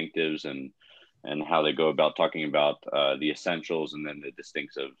Reformed distinctives and how they go about talking about the essentials and then the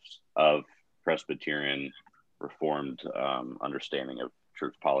distinctives of Presbyterian Reformed understanding of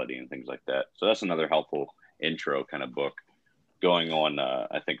church polity and things like that. So that's another helpful intro kind of book going on,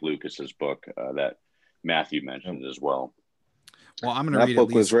 I think, Lucas's book that Matthew mentioned as well. Well, I'm going to read it. That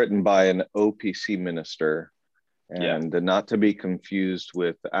book was written by an OPC minister, and not to be confused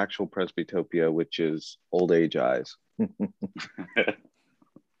with actual Presbytopia, which is old age eyes.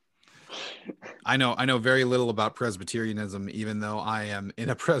 I know very little about Presbyterianism, even though I am in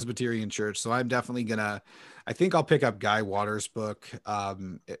a Presbyterian church. So I'm definitely I think I'll pick up Guy Waters' book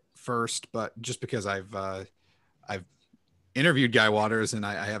first, but just because I've interviewed Guy Waters and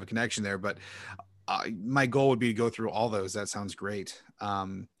I have a connection there, but my goal would be to go through all those. That sounds great.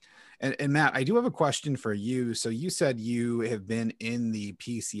 And Matt, I do have a question for you. So you said you have been in the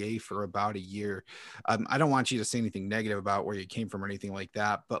PCA for about a year. I don't want you to say anything negative about where you came from or anything like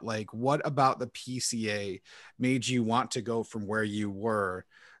that, but like, what about the PCA made you want to go from where you were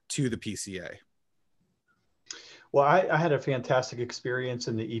to the PCA? Well, I had a fantastic experience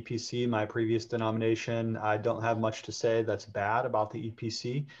in the EPC, my previous denomination. I don't have much to say that's bad about the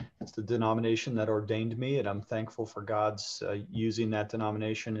EPC. It's the denomination that ordained me, and I'm thankful for God's using that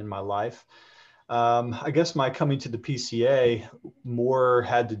denomination in my life. I guess my coming to the PCA more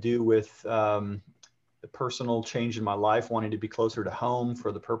had to do with the personal change in my life, wanting to be closer to home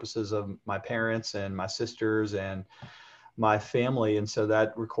for the purposes of my parents and my sisters and my family. And so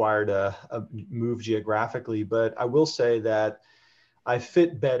that required a move geographically. But I will say that I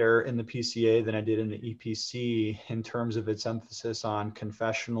fit better in the PCA than I did in the EPC in terms of its emphasis on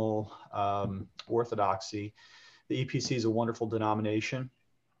confessional orthodoxy. The EPC is a wonderful denomination,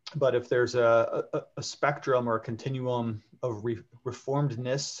 but if there's a spectrum or a continuum of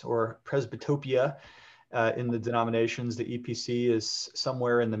reformedness or presbytopia in the denominations, the EPC is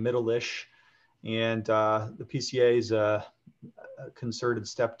somewhere in the middle-ish. And the PCA is a concerted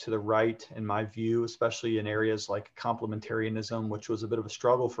step to the right, in my view, especially in areas like complementarianism, which was a bit of a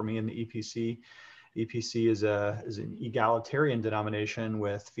struggle for me in the EPC. EPC is an egalitarian denomination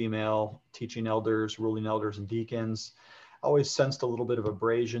with female teaching elders, ruling elders, and deacons. always sensed a little bit of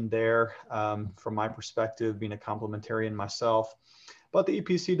abrasion there from my perspective, being a complementarian myself. But the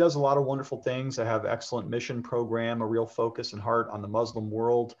EPC does a lot of wonderful things. They have excellent mission program, a real focus and heart on the Muslim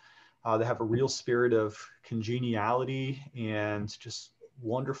world. They have a real spirit of congeniality and just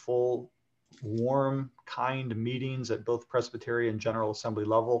wonderful, warm, kind meetings at both Presbyterian and General Assembly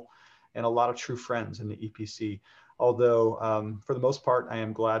level, and a lot of true friends in the EPC. Although for the most part, I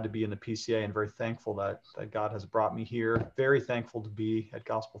am glad to be in the PCA and very thankful that God has brought me here. Very thankful to be at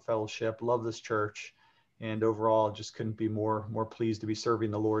Gospel Fellowship. Love this church. And overall, just couldn't be more pleased to be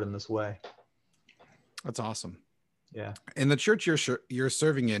serving the Lord in this way. That's awesome. Yeah. In the church you're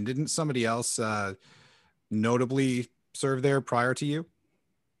serving in, didn't somebody else notably serve there prior to you?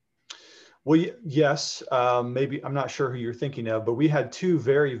 Well, yes, maybe, I'm not sure who you're thinking of, but we had two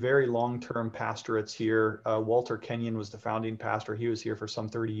very, very long-term pastorates here. Walter Kenyon was the founding pastor. He was here for some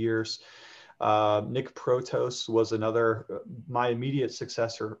 30 years. Nick Protos was another, my immediate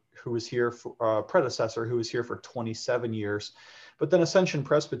successor who was here, predecessor who was here for 27 years. But then Ascension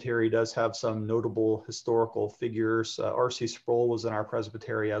Presbytery does have some notable historical figures. R.C. Sproul was in our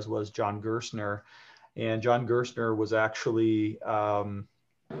presbytery, as was John Gerstner. And John Gerstner was actually, I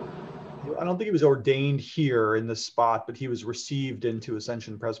don't think he was ordained here in this spot, but he was received into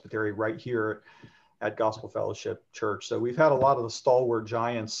Ascension Presbytery right here at Gospel Fellowship Church. So we've had a lot of the stalwart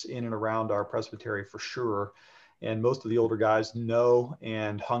giants in and around our presbytery for sure. And most of the older guys know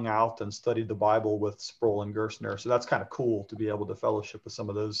and hung out and studied the Bible with Sproul and Gerstner. So that's kind of cool to be able to fellowship with some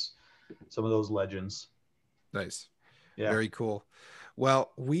of those legends. Nice. Yeah. Very cool.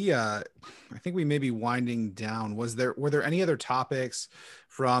 Well, I think we may be winding down. Were there any other topics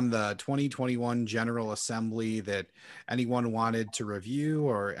from the 2021 General Assembly that anyone wanted to review,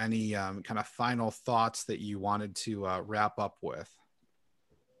 or any kind of final thoughts that you wanted to wrap up with?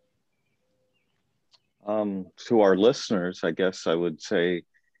 To our listeners, I guess I would say,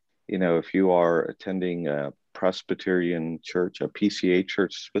 if you are attending a Presbyterian church, a PCA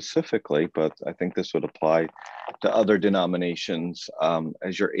church specifically, but I think this would apply to other denominations,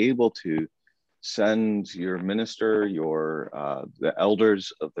 as you're able to send your minister, the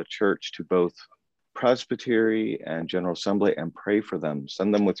elders of the church to both Presbytery and General Assembly and pray for them.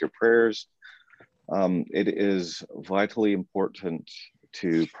 Send them with your prayers. It is vitally important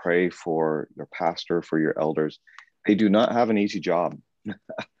to pray for your pastor, for your elders. They do not have an easy job.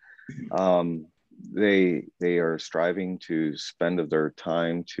 They are striving to spend of their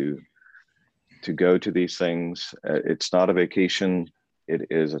time to go to these things. It's not a vacation. It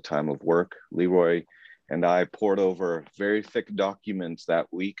is a time of work. Leroy and I pored over very thick documents that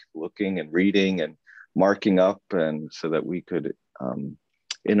week, looking and reading and marking up, and so that we could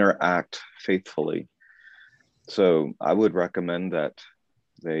interact faithfully. So I would recommend that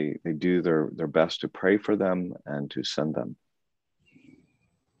they do their best to pray for them and to send them.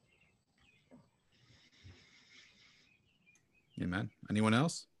 Amen. Anyone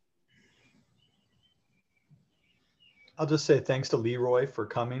else? I'll just say thanks to Leroy for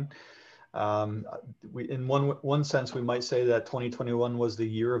coming. In one sense, we might say that 2021 was the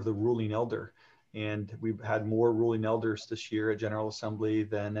year of the ruling elder, and we've had more ruling elders this year at General Assembly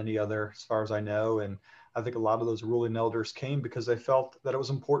than any other, as far as I know. And I think a lot of those ruling elders came because they felt that it was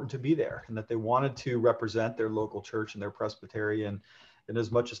important to be there, and that they wanted to represent their local church and their presbytery, and as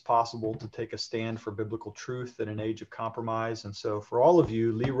much as possible to take a stand for biblical truth in an age of compromise. And so for all of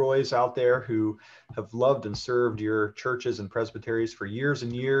you Leroys out there who have loved and served your churches and presbyteries for years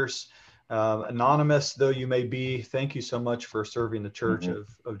and years, anonymous though you may be, thank you so much for serving the Church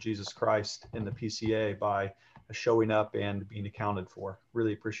of Jesus Christ in the PCA by showing up and being accounted for.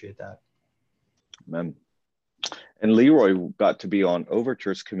 Really appreciate that. Amen. And Leroy got to be on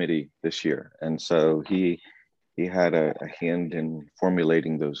Overtures Committee this year, and so he had a hand in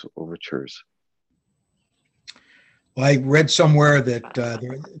formulating those overtures. Well, I read somewhere that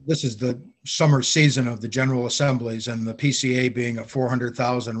this is the summer season of the General Assemblies, and the PCA, being a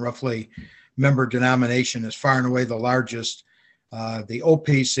 400,000 roughly member denomination, is far and away the largest. The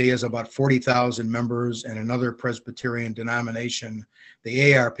OPC is about 40,000 members, and another Presbyterian denomination,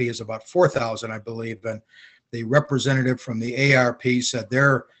 the ARP, is about 4,000, I believe. And the representative from the ARP said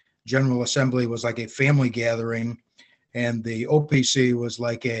their General Assembly was like a family gathering, and the OPC was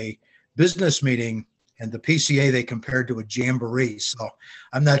like a business meeting, and the PCA they compared to a jamboree. So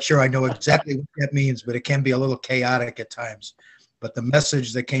I'm not sure I know exactly what that means, but it can be a little chaotic at times. But the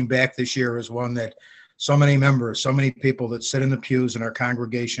message that came back this year is one that so many members, so many people that sit in the pews in our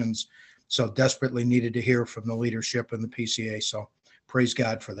congregations so desperately needed to hear from the leadership in the PCA. So praise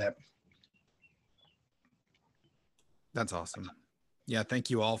God for that. That's awesome. Yeah, thank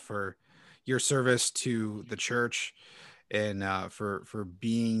you all for your service to the church and for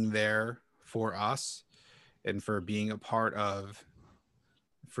being there for us and for being a part of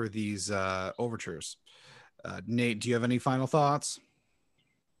for these overtures. Nate, do you have any final thoughts?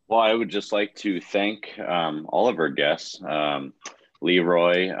 Well, I would just like to thank all of our guests,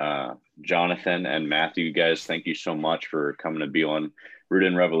 Leroy, Jonathan, and Matthew. You guys, thank you so much for coming to be on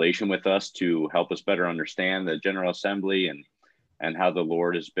Rooted in Revelation with us to help us better understand the General Assembly and how the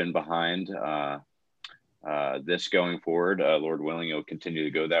Lord has been behind this going forward. Lord willing, it will continue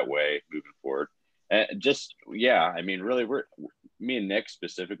to go that way moving forward. And I mean, really, me and Nick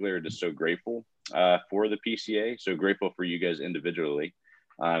specifically are just so grateful for the PCA, so grateful for you guys individually.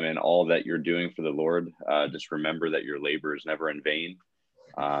 And all that you're doing for the Lord. Just remember that your labor is never in vain.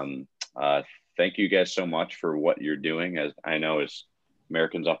 Thank you guys so much for what you're doing. As I know, as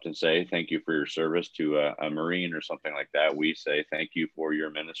Americans often say, thank you for your service to a Marine or something like that. We say thank you for your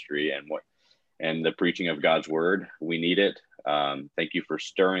ministry and the preaching of God's word. We need it. Thank you for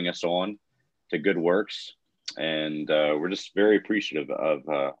stirring us on to good works. And we're just very appreciative of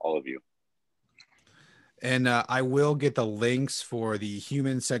all of you. And I will get the links for the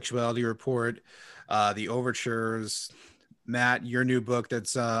Human Sexuality Report, the overtures, Matt, your new book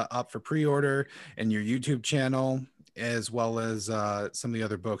that's up for pre-order, and your YouTube channel, as well as some of the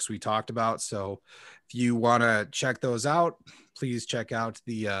other books we talked about. So if you want to check those out, please check out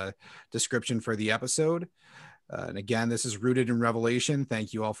the description for the episode. And again, this is Rooted in Revelation.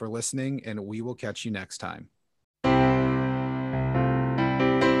 Thank you all for listening, and we will catch you next time.